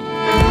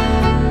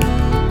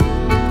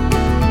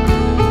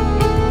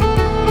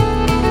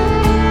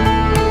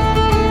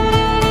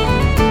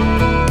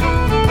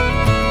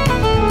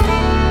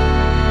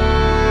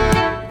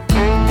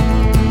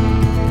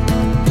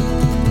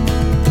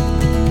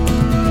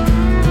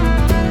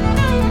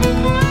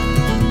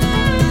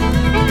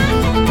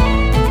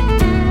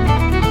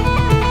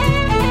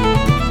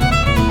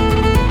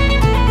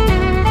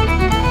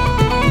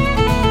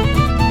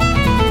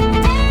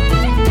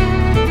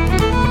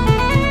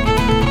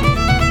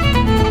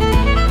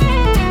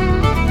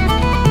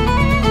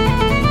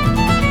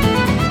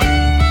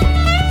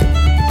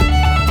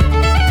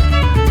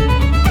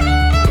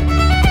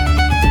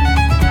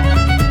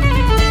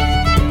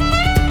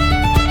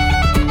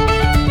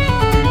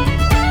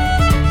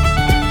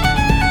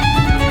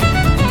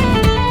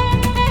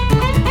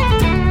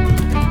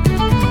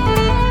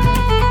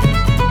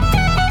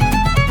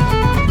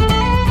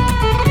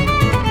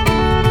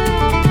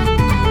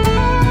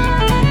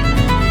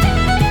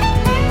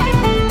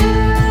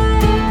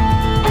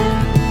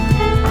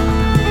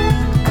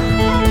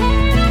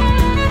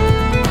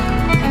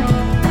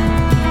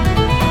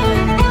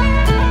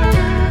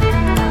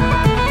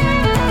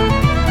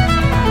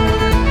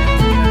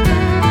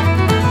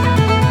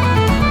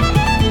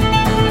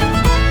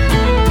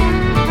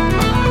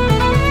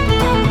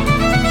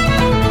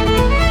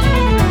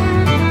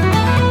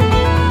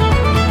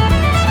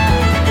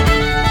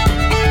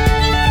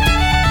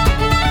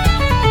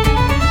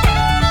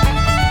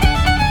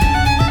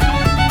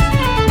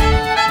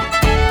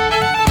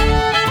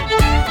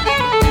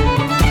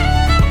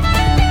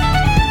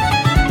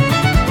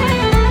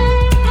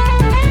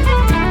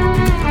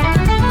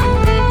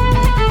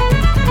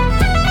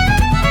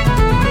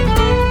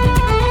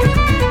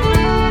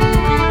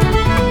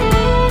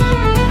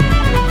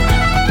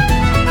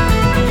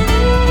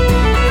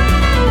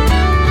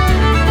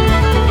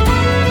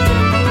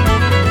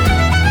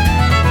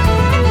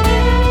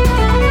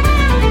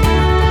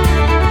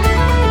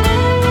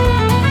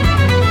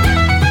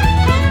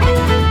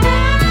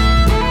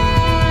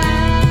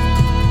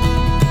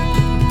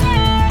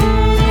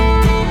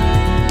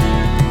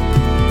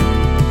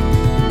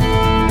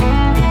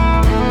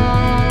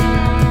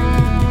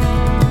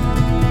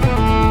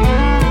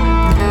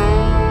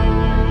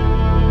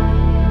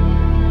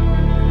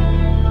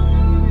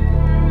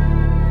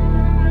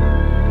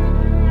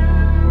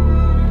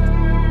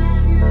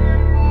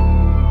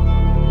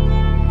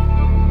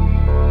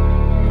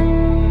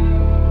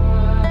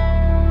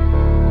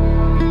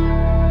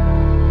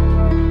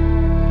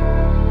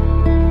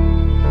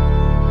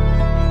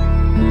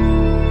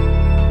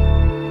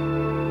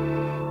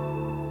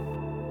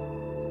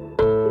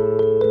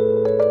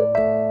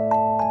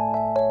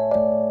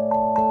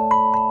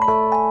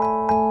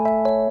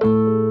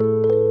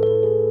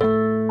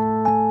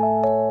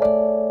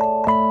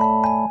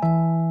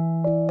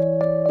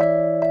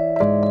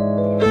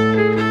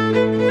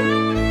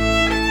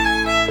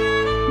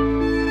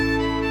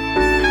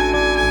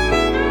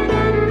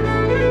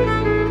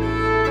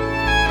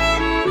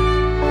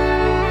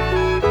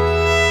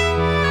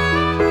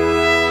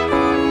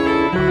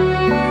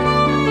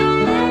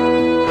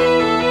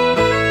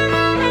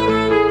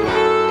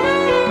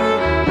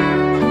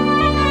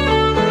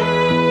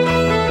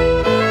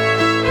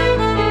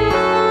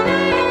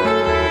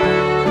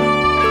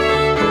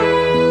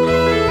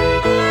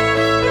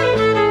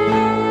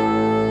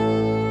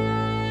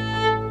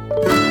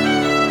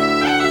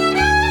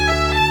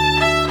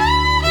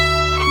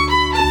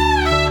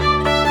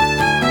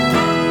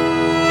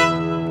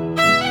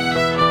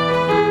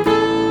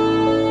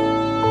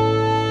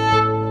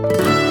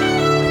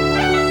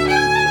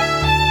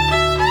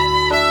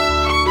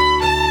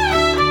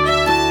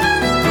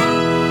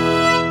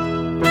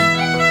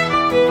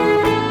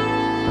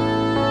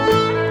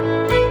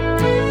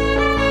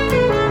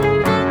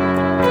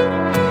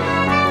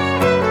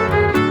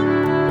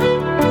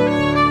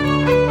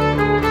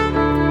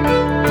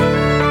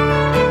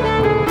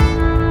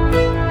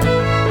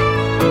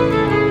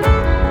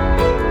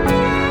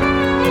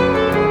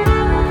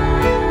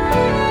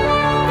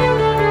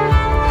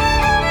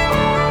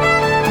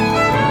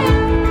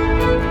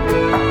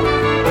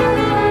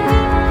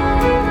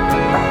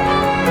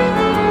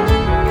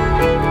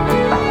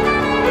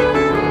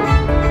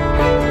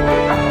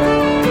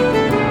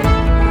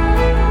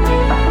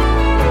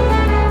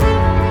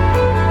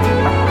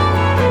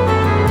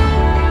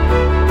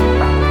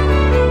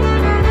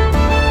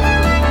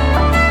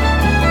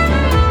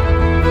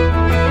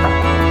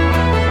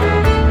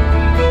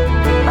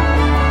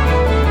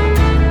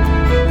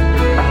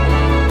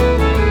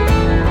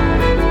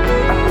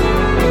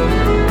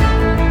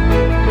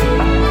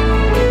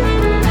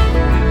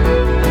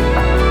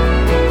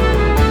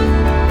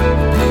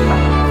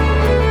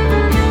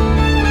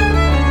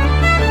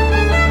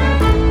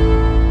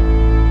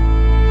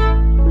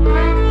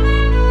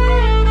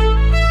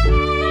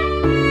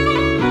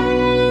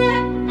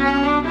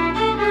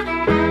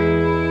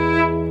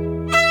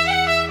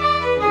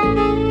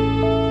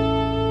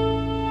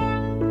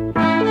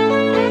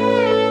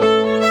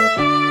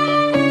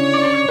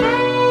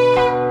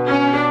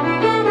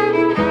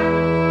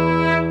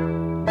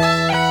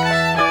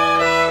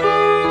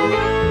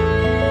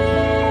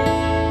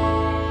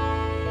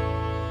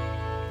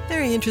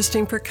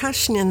 interesting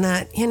percussion in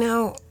that. You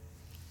know,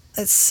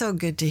 it's so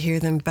good to hear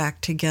them back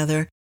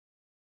together.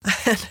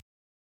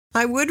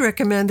 I would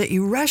recommend that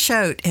you rush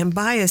out and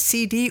buy a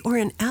CD or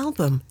an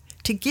album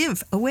to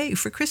give away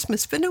for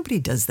Christmas, but nobody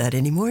does that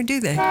anymore, do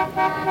they?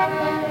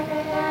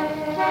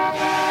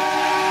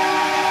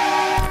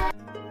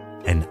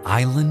 An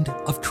island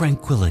of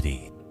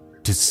tranquility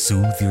to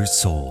soothe your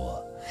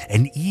soul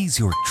and ease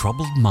your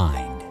troubled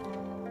mind.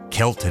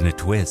 Celt In A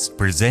Twist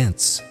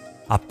presents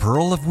a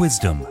pearl of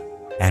wisdom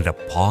and a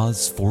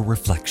pause for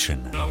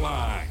reflection.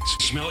 Relax,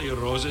 smell your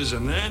roses,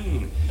 and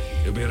then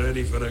you'll be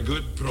ready for a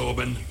good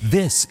probing.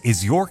 This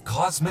is your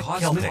Cosmic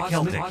Celtic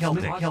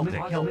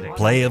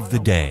Play of the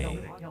Day.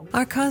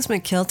 Our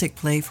Cosmic Celtic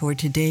play for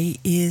today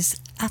is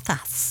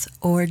Athas,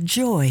 or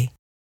Joy,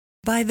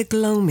 by the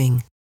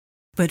Gloaming.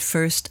 But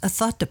first, a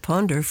thought to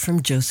ponder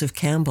from Joseph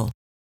Campbell.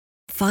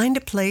 Find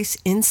a place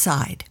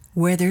inside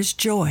where there's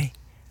joy,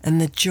 and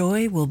the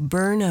joy will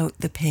burn out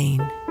the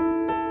pain.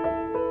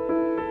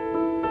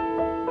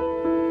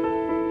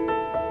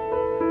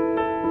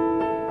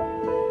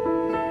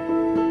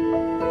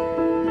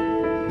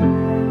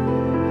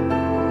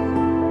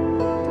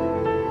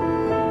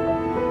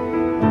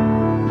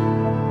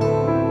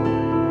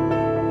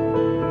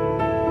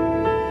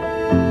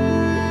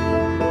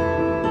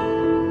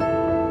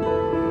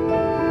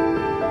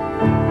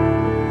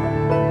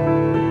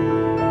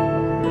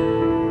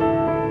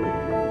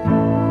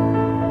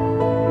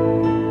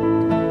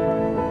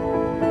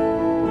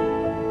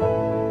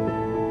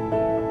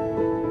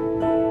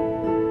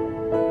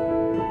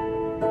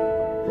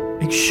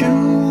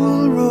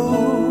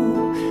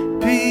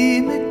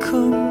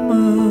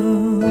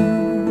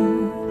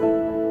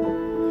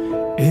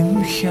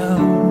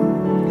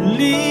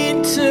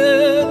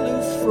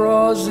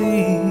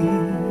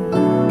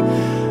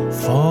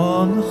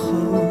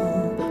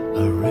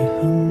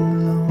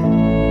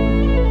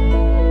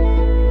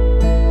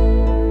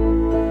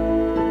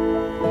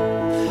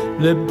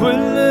 Le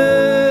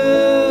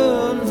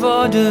bullen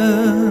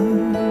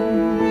vaden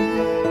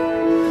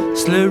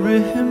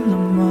Slurrim le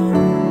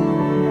man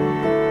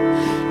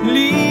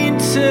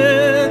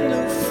Linten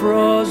le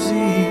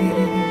frozy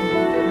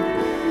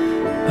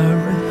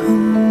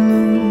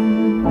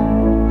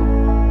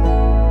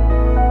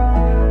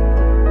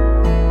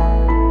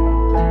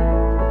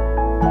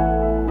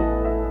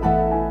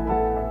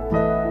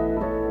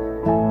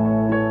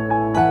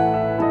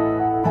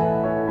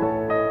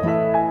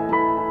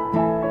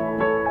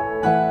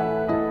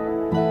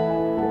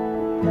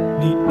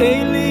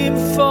Eileen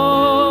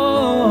Falkenish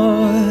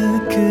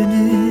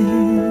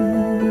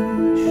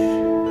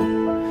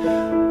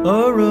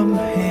Urum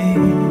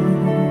Hain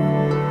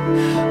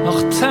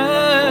Ach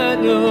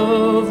tan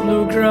of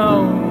the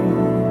ground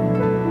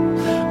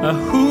A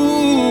who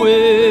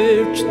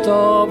it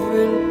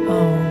Davil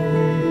on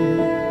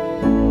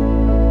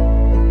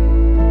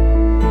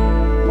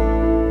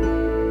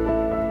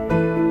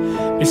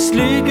Is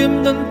ligem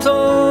den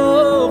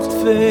tocht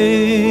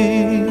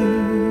vein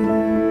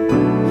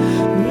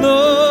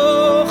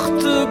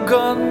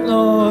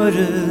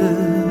Ganare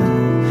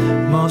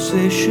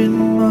Masishin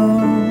ma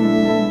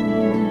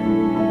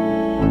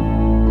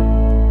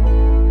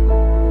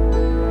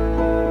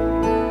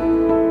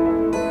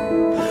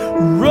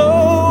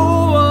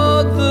Row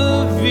of the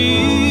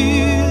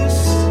Vies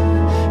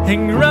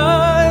Hing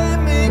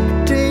Rijmik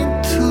den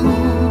to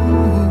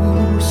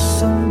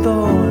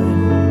Sandoin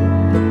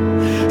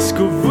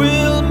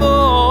Scovil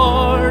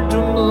more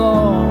dum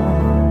long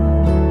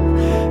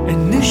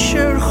En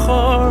Nisher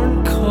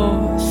Harn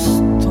cost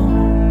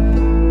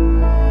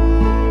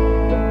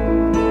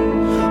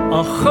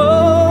Oh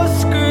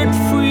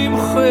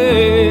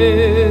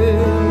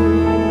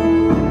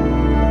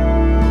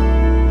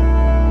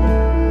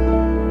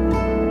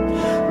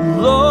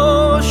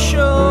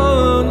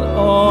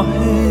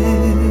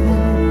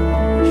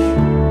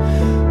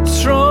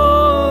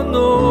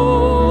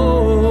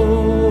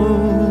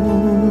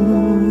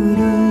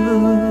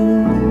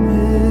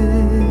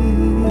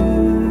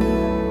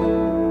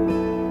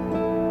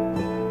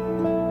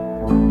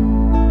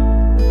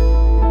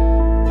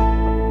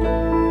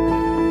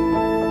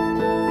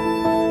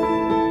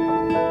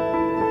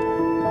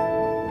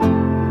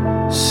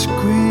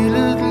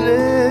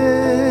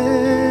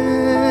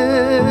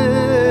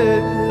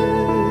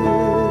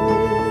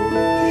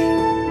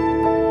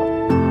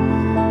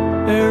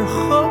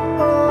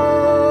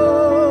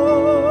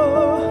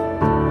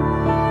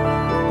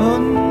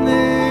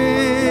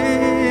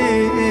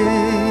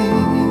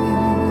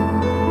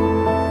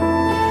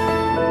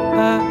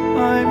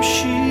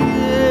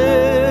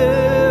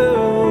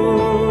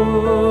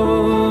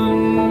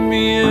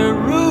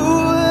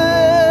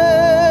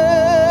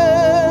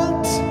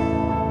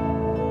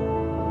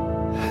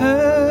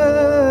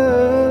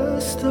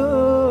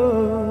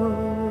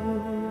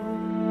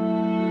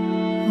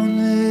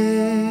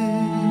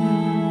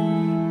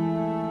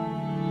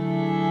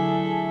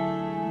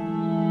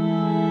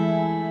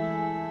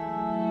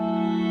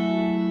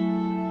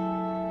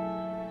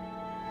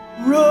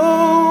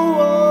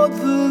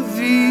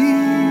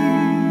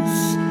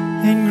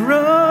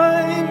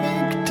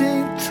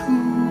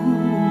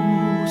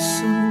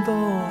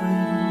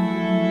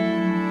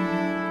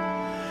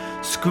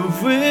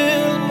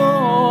Scoville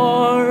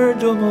more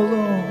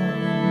Domino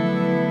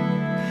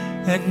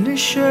and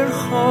Nisher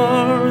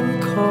Horn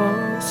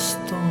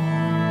Coston.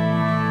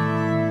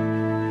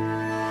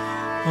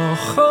 A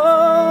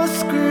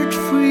Hoskert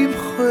Frim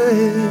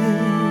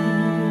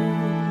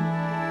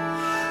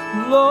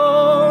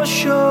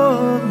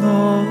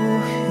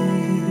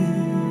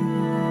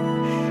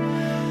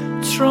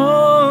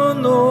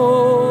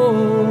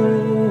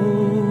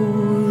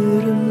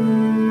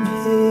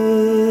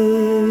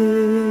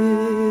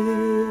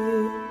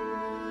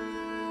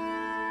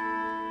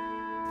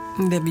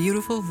The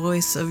beautiful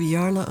voice of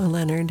Jarla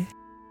O'Leonard.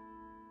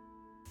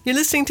 You're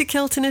listening to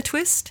Celt In A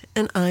Twist,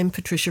 and I'm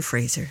Patricia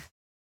Fraser.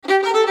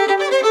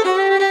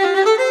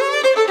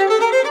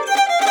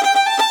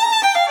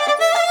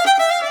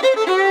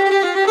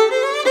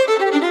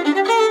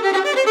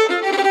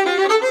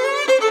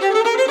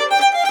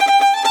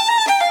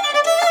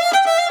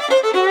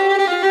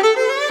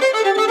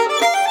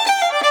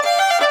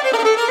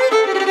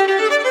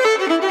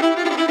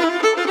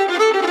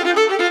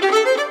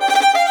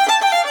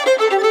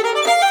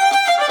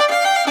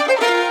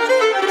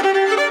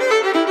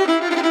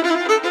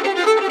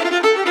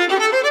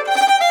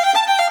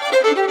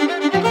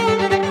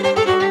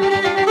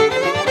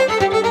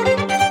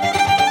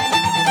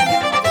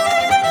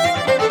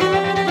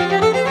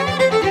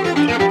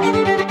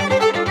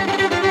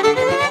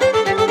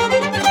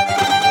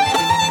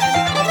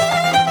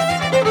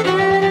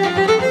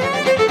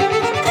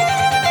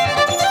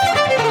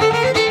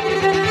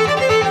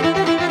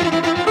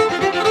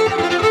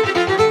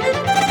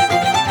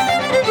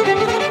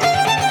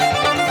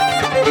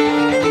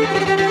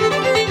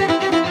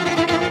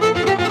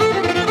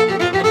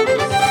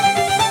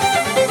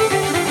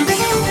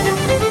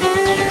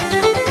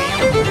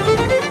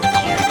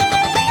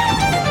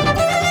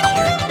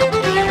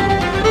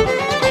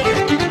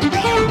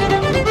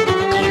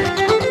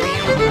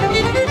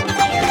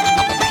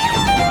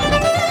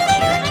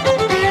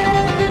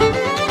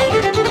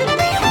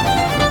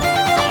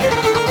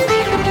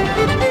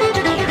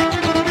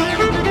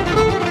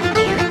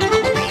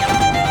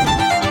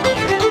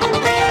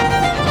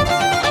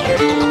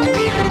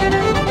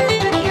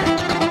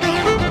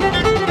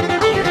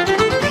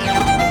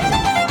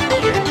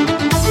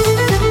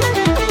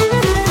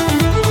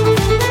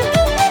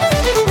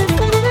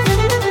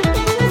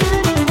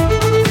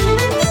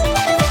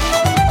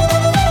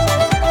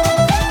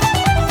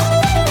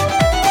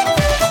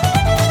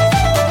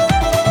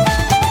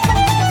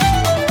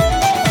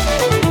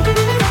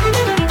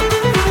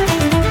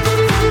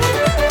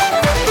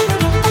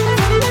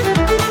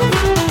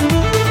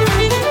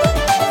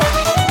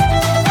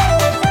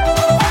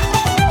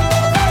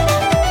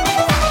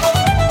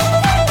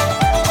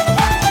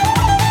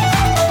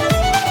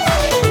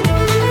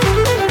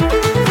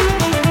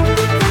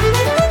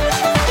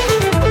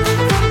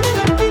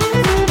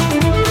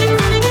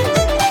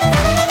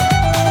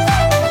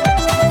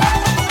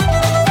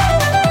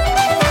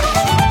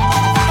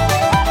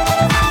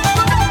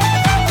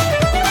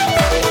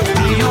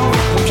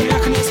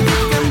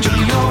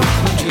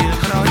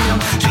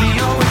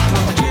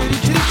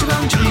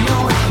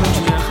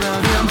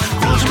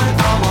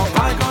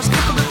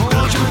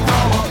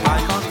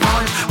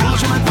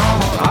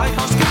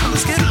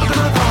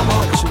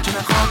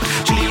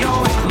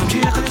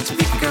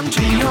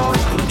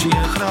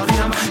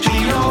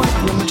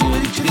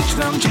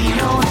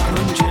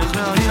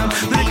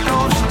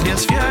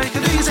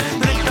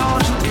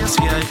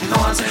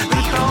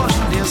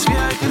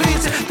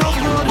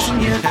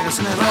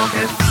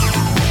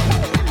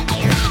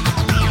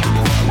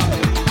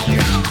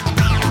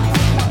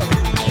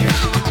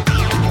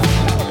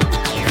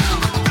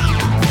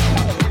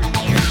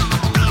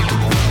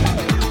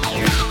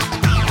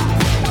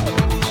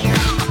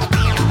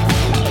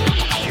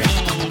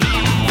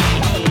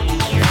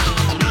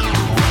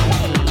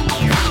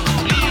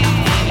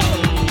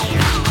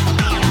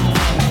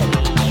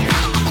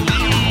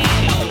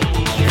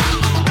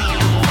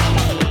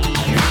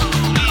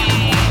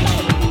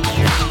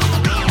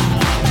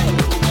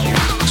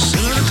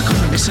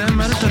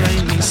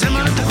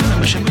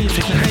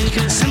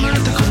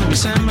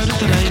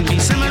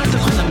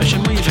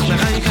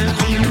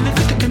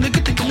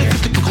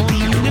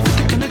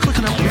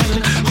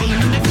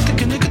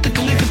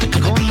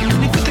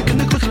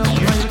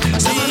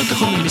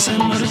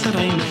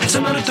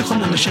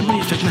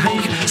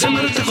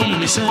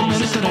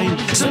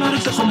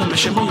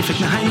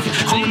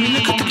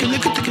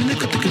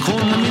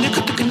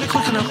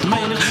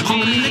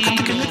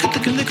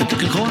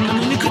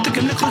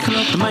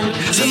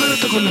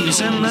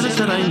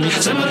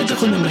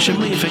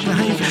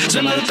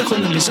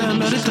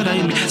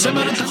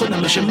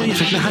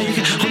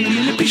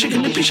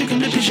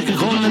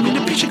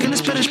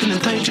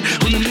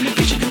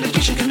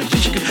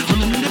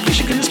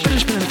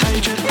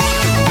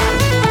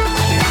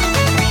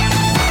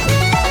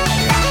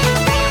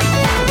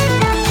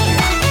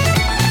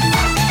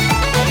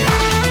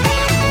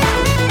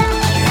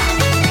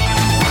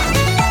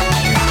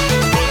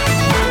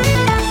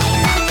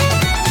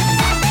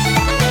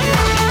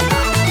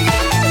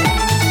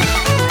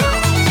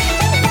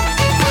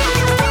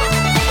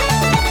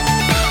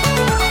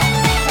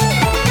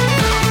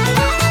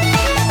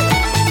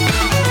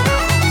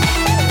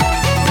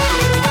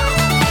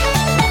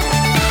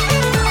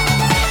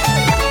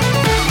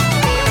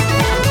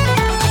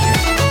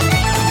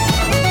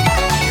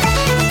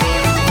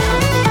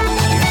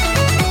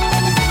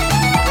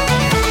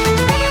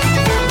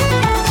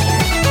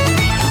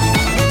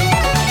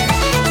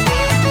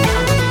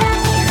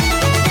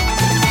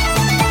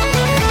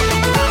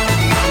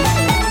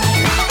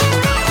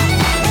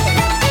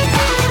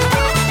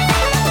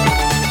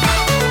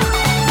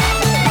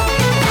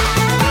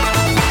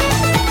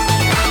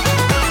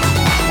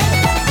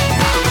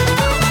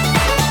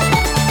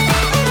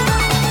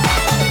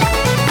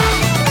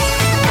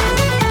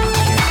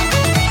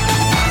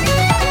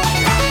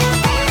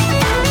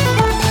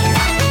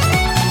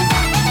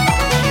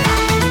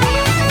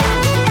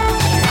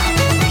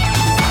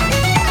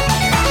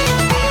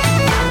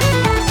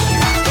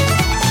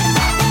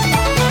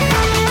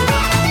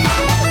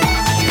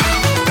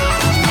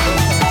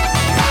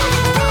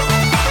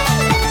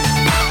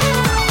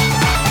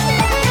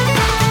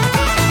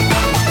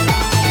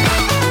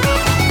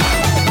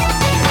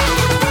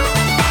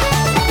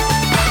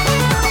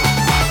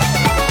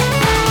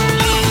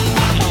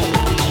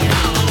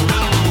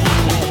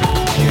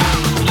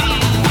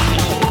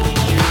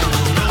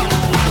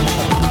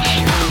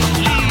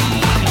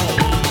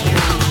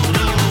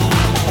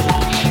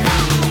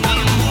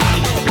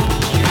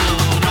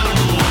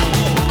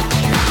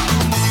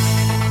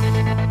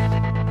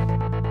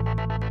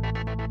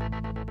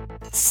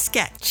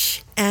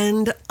 Sketch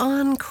and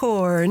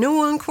Encore.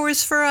 No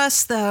encores for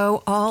us,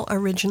 though. All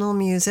original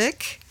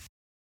music.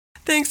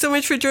 Thanks so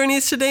much for joining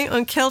us today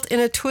on Celt In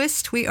A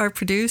Twist. We are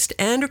produced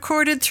and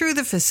recorded through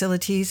the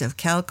facilities of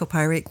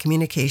Calcopyrate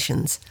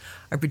Communications.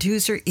 Our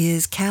producer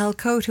is Cal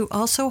Coate, who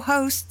also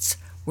hosts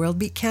World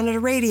Beat Canada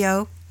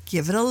Radio.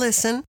 Give it a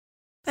listen.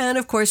 And,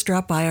 of course,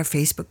 drop by our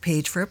Facebook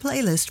page for a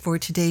playlist for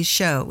today's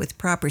show with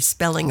proper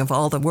spelling of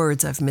all the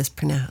words I've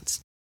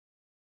mispronounced.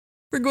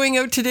 We're going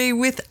out today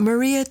with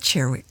Maria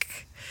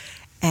Cherwick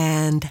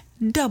and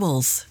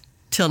Doubles.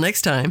 Till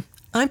next time,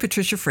 I'm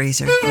Patricia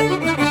Fraser.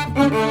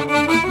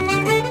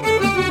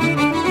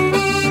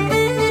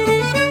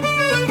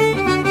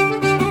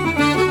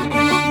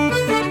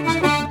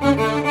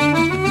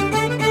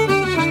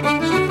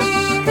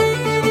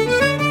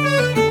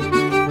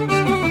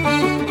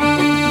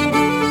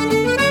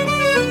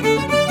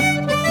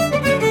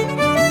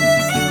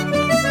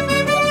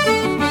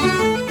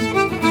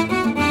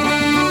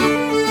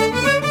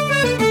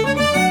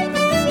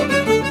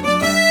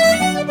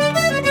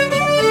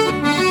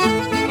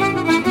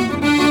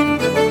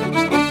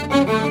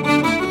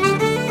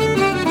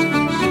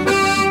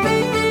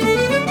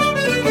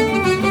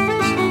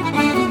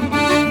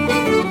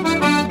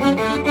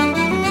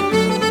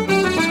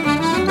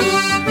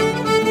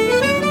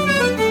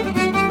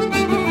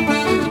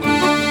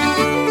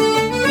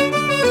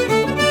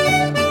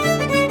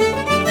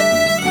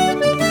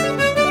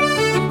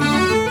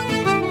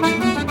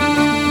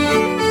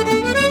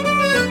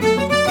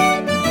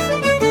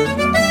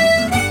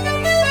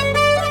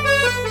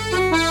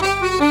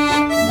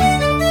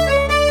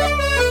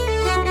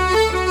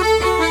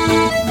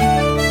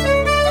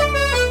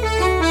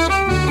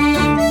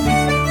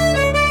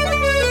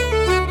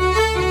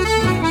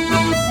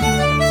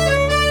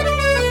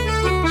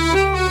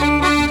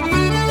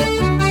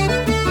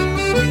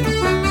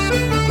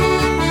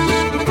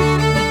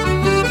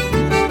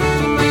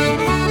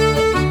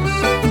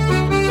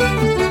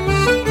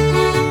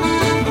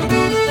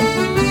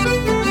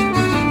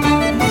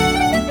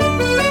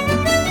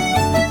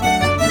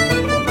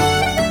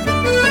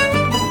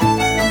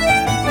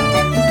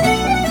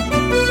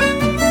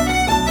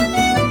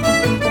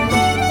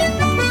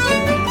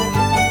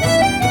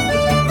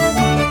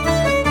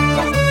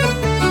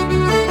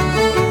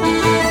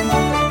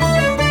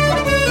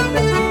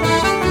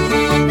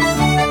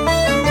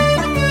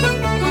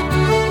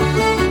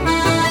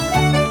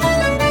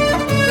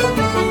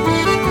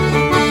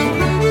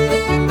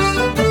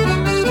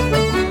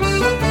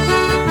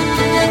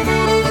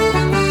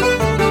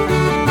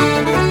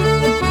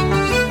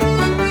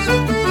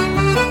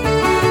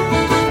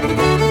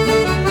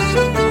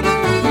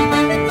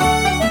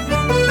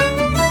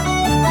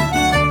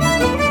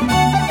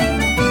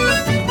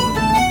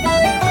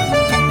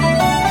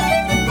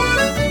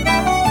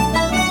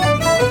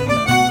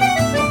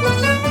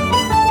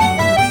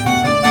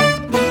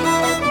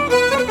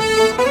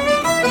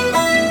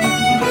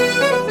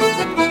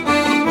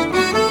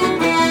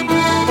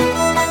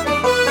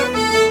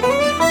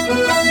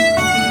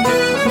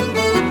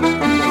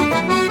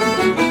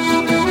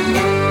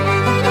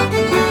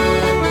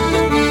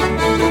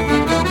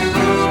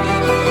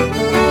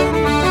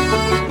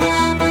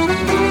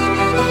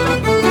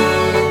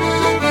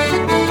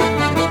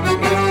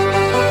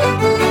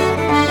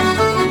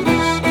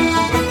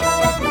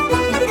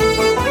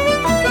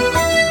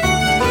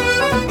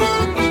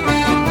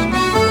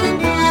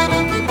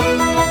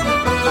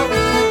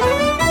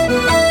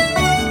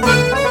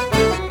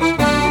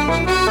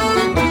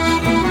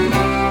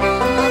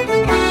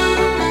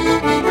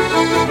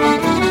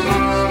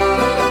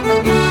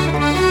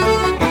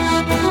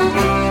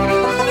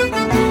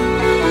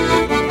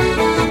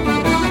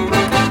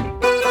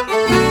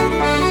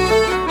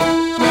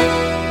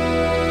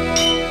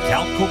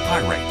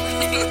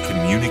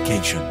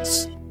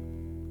 Communications.